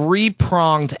that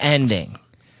 3-pronged ending.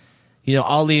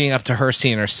 All leading up to her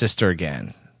seeing her sister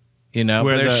again.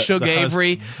 Where there's Suge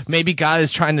Avery. Maybe God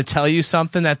is trying to tell you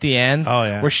something at the end. Oh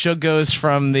yeah. Where Suge goes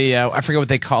from the I forget what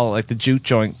they call it, like the juke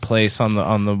joint place on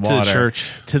the water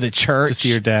to the church to see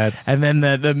your dad. And then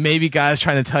the maybe God is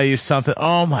trying to tell you something.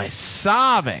 Oh my,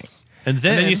 sobbing. And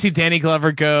then you see Danny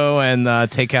Glover go and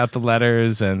take out the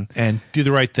letters and do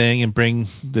the right thing and bring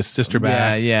the sister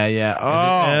back. Yeah.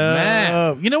 Oh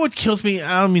man. You know what kills me?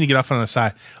 I don't mean to get off on the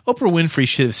side. Oprah Winfrey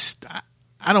should have.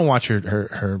 I don't watch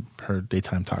her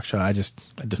daytime talk show. I just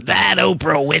that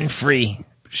Oprah Winfrey.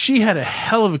 She had a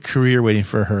hell of a career waiting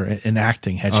for her in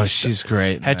acting. She's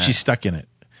great. Had she stuck in it,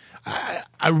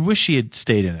 I wish she had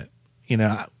stayed in it.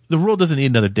 The world doesn't need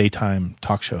another daytime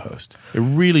talk show host. It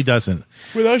really doesn't.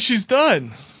 Well, she's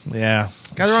done. Yeah,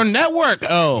 got her own network.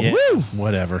 Oh, yeah, woo,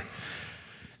 whatever.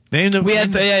 We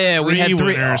had 3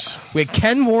 winners. We had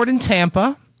Ken Ward in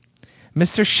Tampa,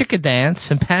 Mr. Chickadance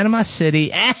in Panama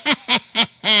City,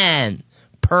 and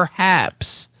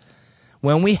perhaps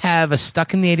when we have a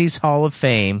Stuck in the 80s Hall of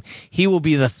Fame, he will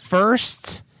be the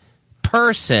first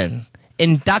person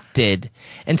inducted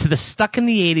into the Stuck in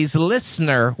the 80s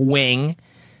listener wing.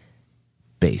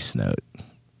 Bass Note.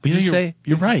 Did you say?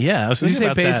 You're right, yeah. I was thinking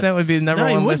about that. Did you say Bass Note would be the number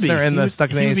one listener in the Stuck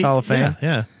in the 80s Hall of Fame?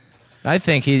 Yeah. I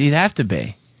think he'd have to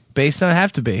be. Bass Note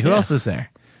have to be. Who else is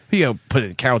there? You go put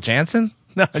it Carol Jansen?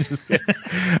 No, I'm just kidding.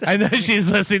 I know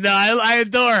she's listening. No, I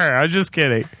adore her. I'm just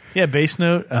kidding. Yeah, Bass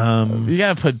Note. You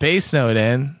got to put Bass Note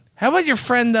in. How about your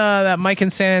friend, that Mike in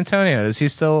San Antonio? Is he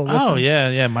still listening? Oh,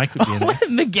 yeah. Mike would be in there.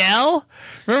 Miguel?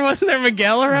 Remember, wasn't there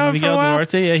Miguel around Miguel for a while?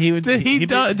 Duarte, yeah, he would. Did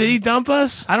he dump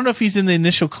us? I don't know if he's in the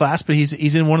initial class, but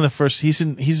he's in one of the first. He's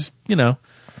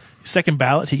second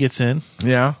ballot. He gets in.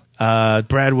 Yeah.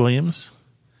 Brad Williams.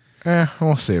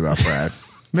 We'll see about Brad.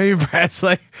 Maybe Brad's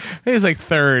he's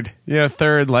third. Yeah,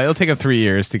 third. It'll take him 3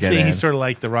 years to get in. He's sort of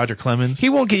like the Roger Clemens. He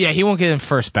won't get in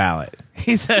first ballot.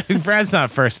 Brad's not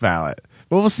first ballot.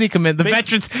 But we'll sneak him in. The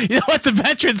veterans. You know what? The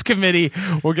Veterans Committee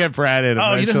will get Brad in.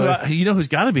 Oh, you know who's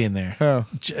got to be in there? Oh.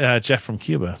 Jeff from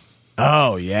Cuba.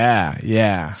 Oh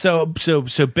yeah. So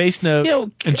Bass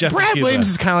Note and Jeff. Brad from Cuba. Williams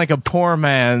is kind of like a poor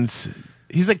man's.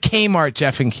 He's a Kmart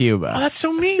Jeff in Cuba. Oh, that's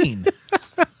so mean.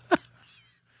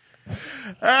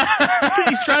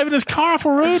 He's driving his car off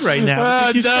a road right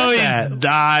now. No, he's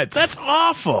not. That's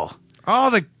awful.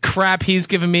 All the crap he's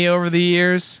given me over the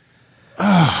years.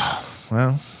 Oh,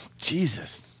 well,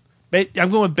 Jesus. I'm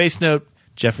going with bass note,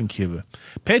 Jeff in Cuba.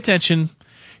 Pay attention.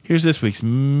 Here's this week's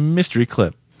mystery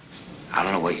clip. I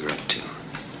don't know what you're up to,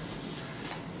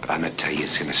 but I'm going to tell you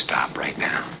it's going to stop right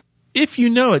now. If you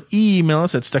know it, email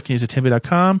us at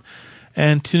stucknews@tempe.com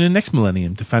and tune in next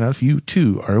millennium to find out if you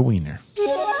too are a wiener.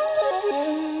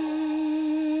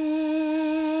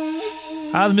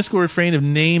 The mystical refrain of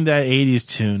Name That 80s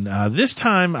Tune. This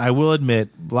time, I will admit,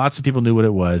 lots of people knew what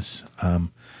it was.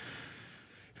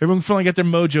 Everyone finally got their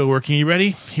mojo working. You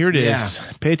ready? Here it is.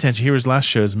 Yeah. Pay attention. Here was last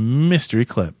show's mystery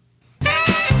clip.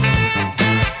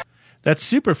 That's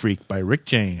Super Freak by Rick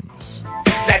James.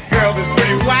 That girl is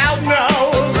pretty wild now.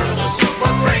 The girl's a super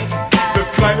freak. The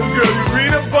kind of girl you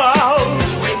read about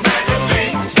in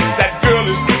magazines. That girl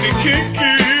is pretty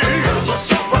kinky. The girl's a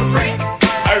super freak.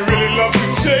 I really love to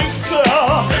taste her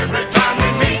every time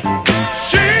we meet.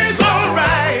 She's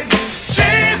alright.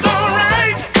 She's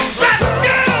alright. That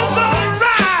girl's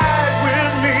alright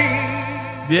with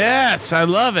me. Yes, I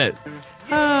love it.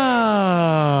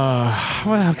 Oh,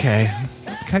 well, okay.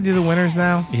 Can I do the winners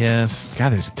now? Yes.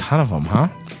 God, there's a ton of them, huh?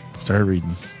 Start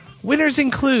reading. Winners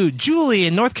include Julie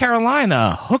in North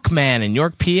Carolina, Hookman in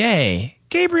York, PA,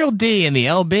 Gabriel D in the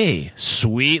LB,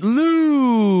 Sweet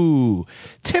Lou,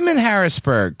 Tim in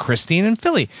Harrisburg, Christine in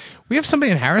Philly. We have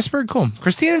somebody in Harrisburg? Cool.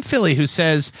 Christine in Philly who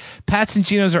says, Pat's and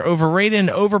Geno's are overrated and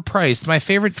overpriced. My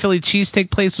favorite Philly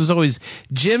cheesesteak place was always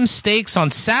Jim's Steaks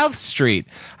on South Street.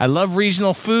 I love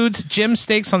regional foods. Jim's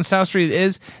Steaks on South Street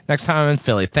is next time I'm in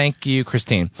Philly. Thank you,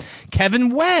 Christine.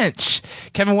 Kevin Wench,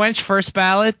 first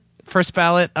ballot.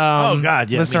 Oh, God,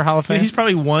 yeah. Listener Hall of Fame. He's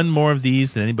probably won more of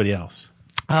these than anybody else.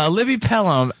 Libby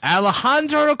Pelham,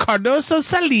 Alejandro Cardoso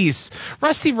Salis,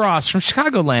 Rusty Ross from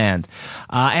Chicagoland,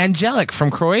 Angelic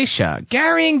from Croatia,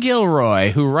 Gary and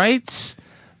Gilroy, who writes...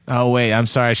 Oh, wait, I'm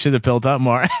sorry, I should have built up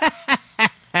more.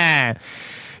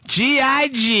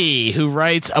 G.I.G., who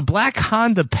writes, a black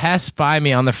Honda passed by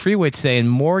me on the freeway today in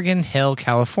Morgan Hill,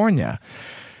 California.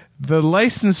 The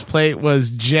license plate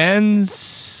was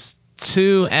Jen's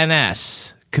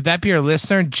 2NS. Could that be your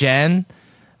listener, Jen,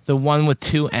 the one with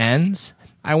two N's?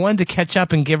 I wanted to catch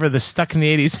up and give her the stuck in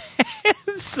the 80s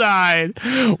hand side.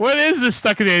 What is the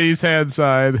stuck in the 80s hand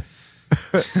side?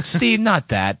 Steve, not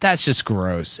that. That's just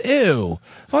gross. Ew.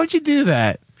 Why would you do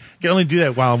that? You can only do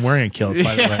that while I'm wearing a kilt,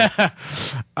 by the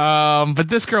way. But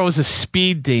this girl was a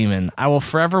speed demon. I will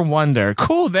forever wonder.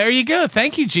 Cool, there you go.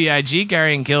 Thank you, G.I.G.,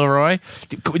 Gary and Gilroy.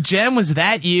 Jen, was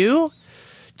that you?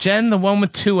 Jen, the one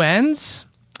with two N's?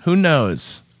 Who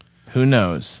knows? Who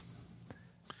knows?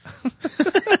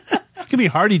 Could be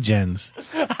Hardy Jens.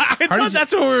 I thought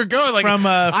that's where we were going. Like,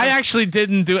 I actually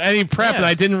didn't do any prep, and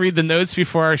I didn't read the notes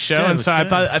before our show, and so I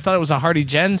thought it was a Hardy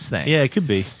Jens thing. Yeah, it could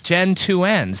be. Jen 2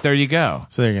 N's. There you go.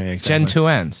 So there you go. Exactly. Jen 2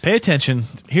 N's. Pay attention.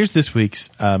 Here's this week's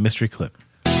mystery clip.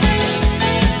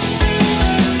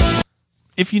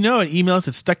 If you know it, email us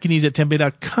at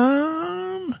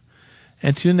stuckinees@tempe.com.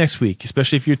 And tune in next week,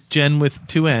 especially if you're Jen with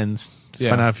two N's. Just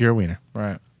find out if you're a wiener.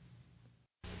 Right.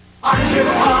 Aren't you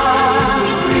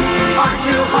hungry? Aren't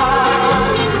you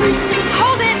hungry?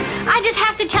 Hold it! I just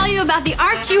have to tell you about the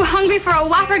Aren't You Hungry for a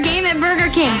Whopper game at Burger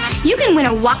King. You can win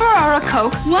a Whopper or a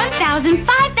Coke, $1,000,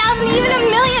 $5,000, even $1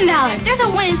 million. There's a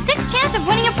 1 in 6 chance of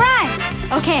winning a prize.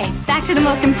 Okay, back to the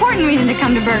most important reason to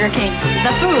come to Burger King,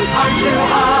 the food. Aren't you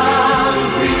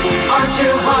hungry? Aren't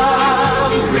you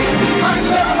hungry? Aren't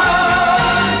you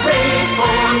hungry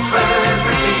for Burger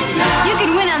King now? You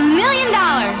could win $1 million.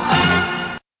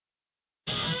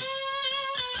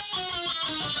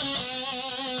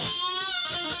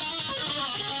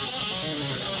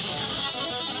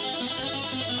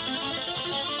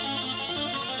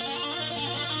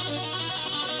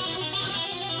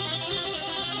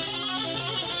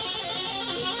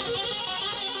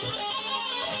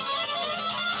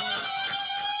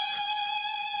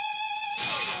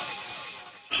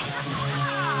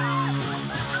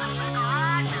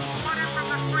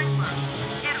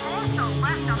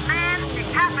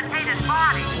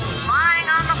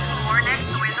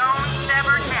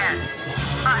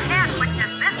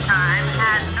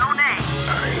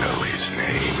 I know his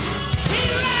name.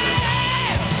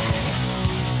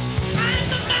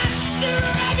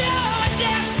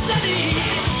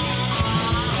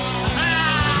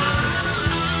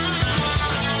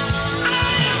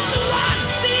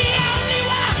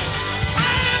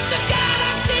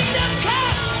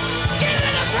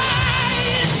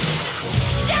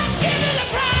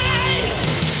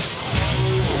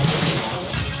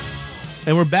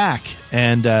 And we're back.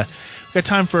 And got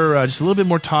time for just a little bit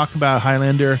more talk about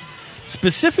Highlander.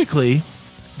 Specifically,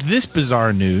 this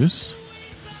bizarre news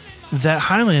that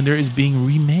Highlander is being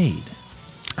remade.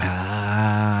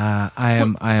 I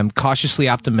am cautiously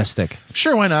optimistic.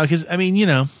 Sure, why not? Because, I mean,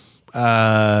 there's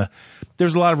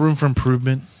a lot of room for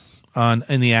improvement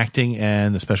in the acting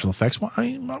and the special effects.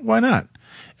 Why not?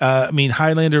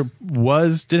 Highlander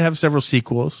did have several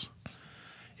sequels.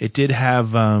 It did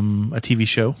have a TV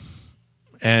show,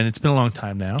 and it's been a long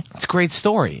time now. It's a great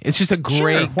story. It's just a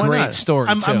great story.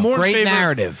 I'm more great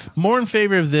narrative. More in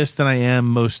favor of this than I am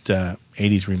most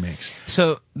 80s remakes.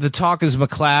 So the talk is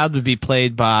McLeod would be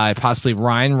played by possibly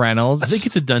Ryan Reynolds. I think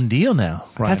it's a done deal now.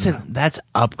 That's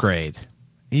upgrade.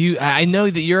 I know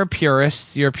that you're a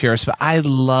purist, but I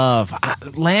love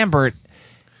Lambert.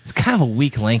 It's kind of a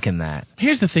weak link in that.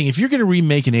 Here's the thing: if you're going to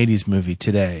remake an '80s movie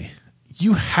today,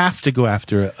 you have to go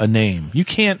after a name. You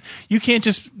can't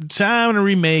just say, I'm going to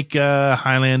remake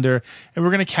Highlander, and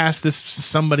we're going to cast this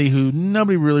somebody who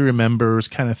nobody really remembers,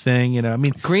 kind of thing.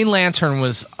 Green Lantern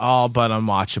was all but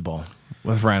unwatchable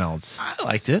with Reynolds. I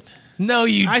liked it. No,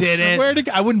 you didn't. I swear to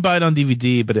God, I wouldn't buy it on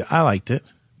DVD, but I liked it.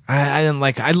 I didn't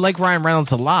like. I like Ryan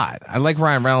Reynolds a lot. I like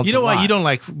Ryan Reynolds. You know why lot. you don't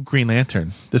like Green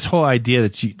Lantern? This whole idea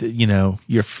that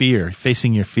your fear,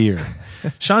 facing your fear.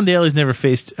 Sean Daly's never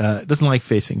doesn't like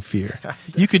facing fear.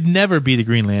 You could never be the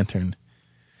Green Lantern,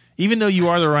 even though you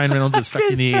are the Ryan Reynolds that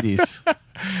stuck in the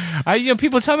 '80s.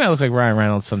 People tell me I look like Ryan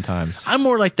Reynolds sometimes. I'm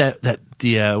more like the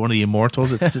one of the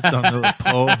immortals that sits on the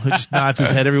pole who just nods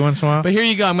his head every once in a while. But here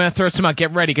you go. I'm going to throw some out.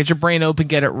 Get ready. Get your brain open.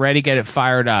 Get it ready. Get it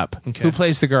fired up. Okay. Who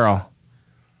plays the girl?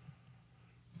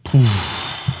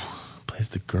 Plays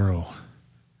the girl.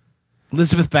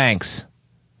 Elizabeth Banks.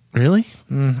 Really?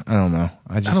 I don't know.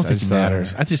 I don't think it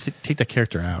matters. I just take that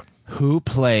character out. Who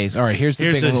plays? All right, here's the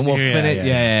big one. We'll finish.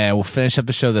 Yeah. We'll finish up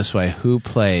the show this way. Who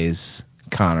plays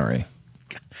Connery?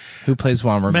 Who plays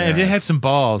Juan Ramirez? Man, if they had some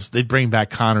balls, they'd bring back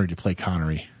Connery to play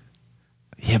Connery.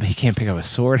 Yeah, but he can't pick up a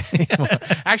sword anymore.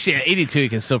 Actually, at 82, he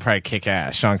can still probably kick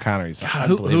ass. Sean Connery's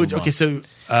unbelievable. Okay, so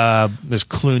there's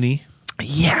Clooney.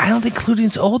 Yeah, I don't think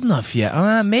Clooney's old enough yet.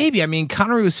 Maybe.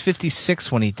 Connery was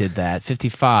 56 when he did that,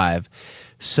 55.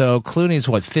 So Clooney's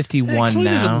what, 51 Clooney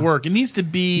now? Doesn't work. It needs to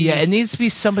be. Yeah, it needs to be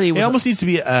somebody. It almost needs to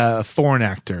be a foreign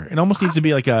actor. It almost needs to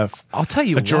be like I'll tell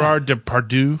you, Gerard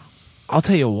Depardieu. I'll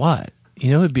tell you what.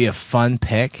 You know, it'd be a fun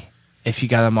pick if you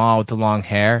got them all with the long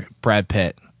hair. Brad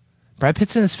Pitt. Brad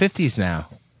Pitt's in his 50s now.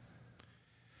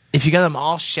 If you got them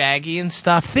all shaggy and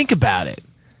stuff, think about it.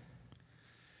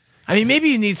 Maybe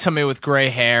you need somebody with gray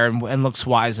hair and looks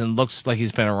wise and looks like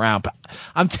he's been around. But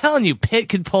I'm telling you, Pitt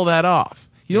could pull that off.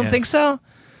 You don't think so?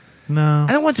 No.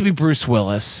 I don't want it to be Bruce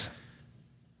Willis.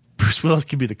 Bruce Willis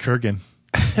could be the Kurgan.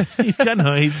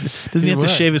 Doesn't he have to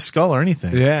shave his skull or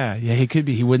anything? Yeah, he could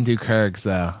be. He wouldn't do Kurgs,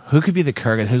 though. Who could be the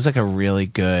Kurgan? Who's like a really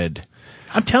good...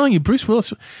 I'm telling you, Bruce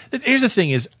Willis... Here's the thing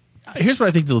here's what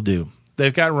I think they'll do.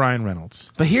 They've got Ryan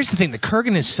Reynolds. But here's the thing. The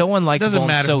Kurgan is so unlikable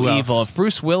and so evil. If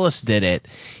Bruce Willis did it,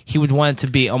 he would want it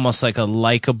to be almost like a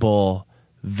likable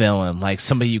villain, like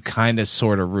somebody you kind of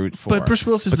sort of root for. But Bruce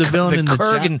Willis is the villain in the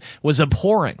Kurgan was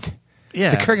abhorrent.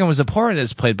 Yeah. The Kurgan was abhorrent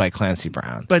as played by Clancy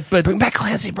Brown. But bring back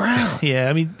Clancy Brown.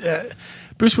 Yeah,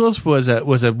 Bruce Willis was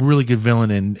a really good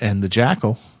villain in The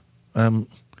Jackal.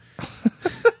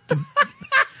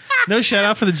 No shout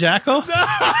out for The Jackal? No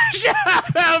shout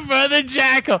out for The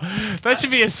Jackal. That should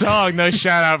be a song. No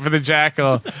shout out for The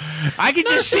Jackal. I can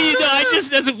just see,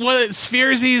 that's one of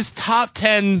Spearsy's top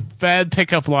 10 bad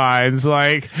pickup lines.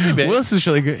 Like, hey, Willis is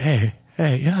really good. Hey,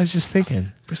 I was just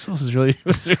thinking. Bruce Willis was really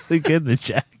good in The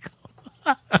Jackal.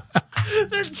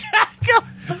 The Jackal.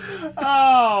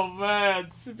 Oh, man.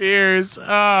 Spears.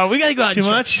 Oh, we got to go out. Too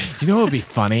much? You know what would be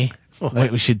funny?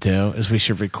 What we should do is we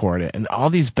should record it. And all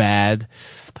these bad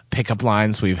pickup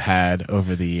lines we've had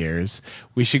over the years,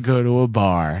 we should go to a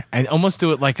bar and almost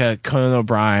do it like a Conan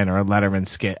O'Brien or a Letterman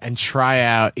skit and try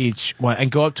out each one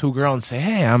and go up to a girl and say,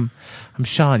 hey, I'm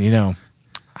Sean,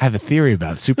 I have a theory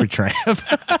about Supertramp.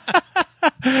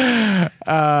 And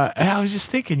I was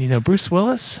just thinking, Bruce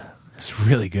Willis is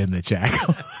really good in The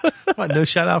Jackal. What, no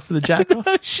shout out for The Jackal?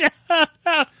 No shout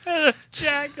out for The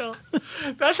Jackal.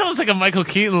 That's almost like a Michael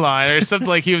Keaton line or something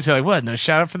like he would say, like, what, no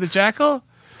shout out for The Jackal?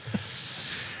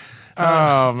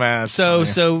 Oh man! So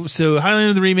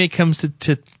Highlander the remake comes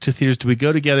to theaters. Do we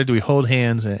go together? Do we hold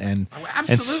hands and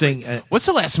sing? What's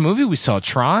the last movie we saw?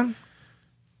 Tron.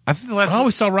 I think the last.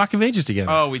 We saw Rock of Ages together.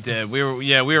 Oh, we did. We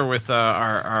were with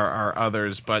our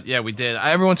others, but yeah, we did.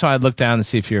 Every once in a while, I'd look down to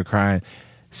see if you were crying.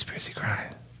 Spearsy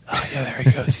crying. Oh yeah, there he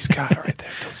goes. He's got it right there.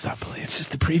 Don't stop believing. It's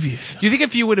just the previews. Do you think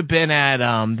if you would have been at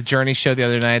the Journey show the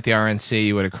other night at the RNC,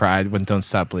 you would have cried when Don't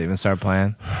Stop Believing started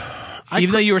playing?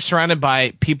 Even though you were surrounded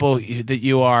by people that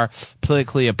you are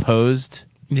politically opposed.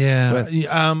 Yeah.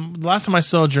 Last time I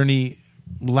saw Journey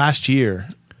last year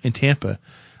in Tampa,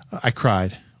 I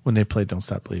cried when they played Don't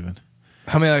Stop Believin'.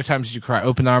 How many other times did you cry?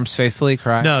 Open Arms Faithfully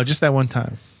cry? No, just that one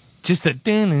time. Just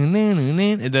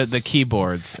the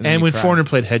keyboards. And when Foreigner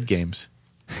played Head Games.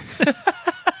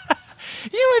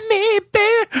 You and me,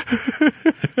 baby.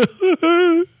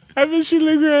 I miss you,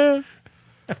 LeGrand.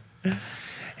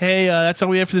 Hey, that's all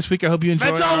we have for this week. I hope you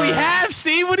enjoyed. That's all we have,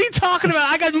 Steve. What are you talking about?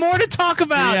 I got more to talk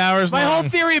about. 3 hours My long. whole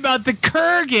theory about the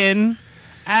Kurgan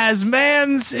as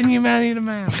man's inhumanity to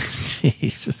man.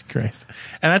 Jesus Christ!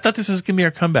 And I thought this was gonna be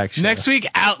our comeback show. Next week,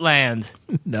 Outland.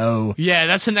 No. Yeah,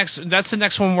 that's the next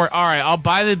one. Where all right, I'll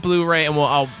buy the Blu-ray and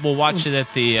we'll watch it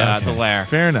at the Lair.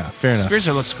 Fair enough.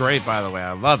 Spearser looks great, by the way.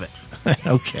 I love it.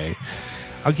 Okay,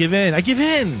 I'll give in. I give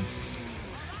in.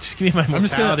 Just give me my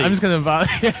mortality. I'm just gonna bother.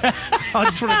 I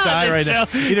just want to die right now.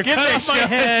 Either cut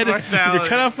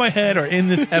off my head or in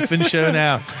this effing show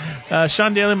now.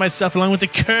 Sean Daly and myself, along with the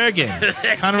Kurgan,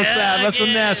 Connor McLeod, Russell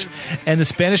Nash, and the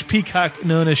Spanish peacock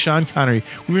known as Sean Connery,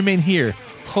 we remain here,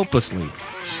 hopelessly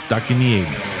stuck in the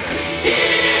 80s.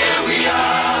 Here we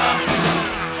are,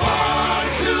 born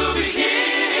to be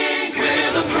kings,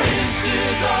 we're the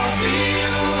princes of the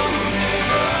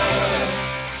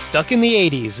universe. Stuck in the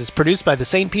 80s is produced by the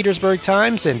St. Petersburg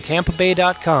Times and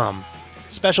TampaBay.com.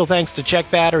 Special thanks to Check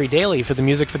Battery Daily for the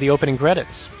music for the opening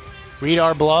credits. Read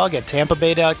our blog at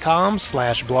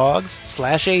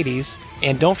tampabay.com/blogs/80s,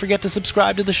 and don't forget to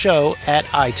subscribe to the show at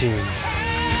iTunes.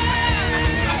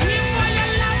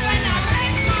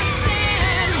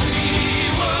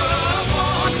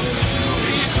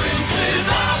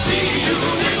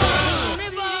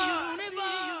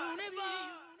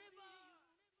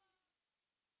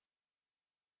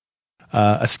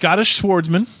 A Scottish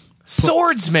swordsman.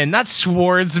 Swordsman, not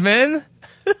swordsman.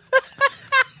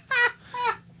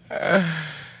 A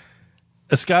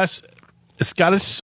Scottish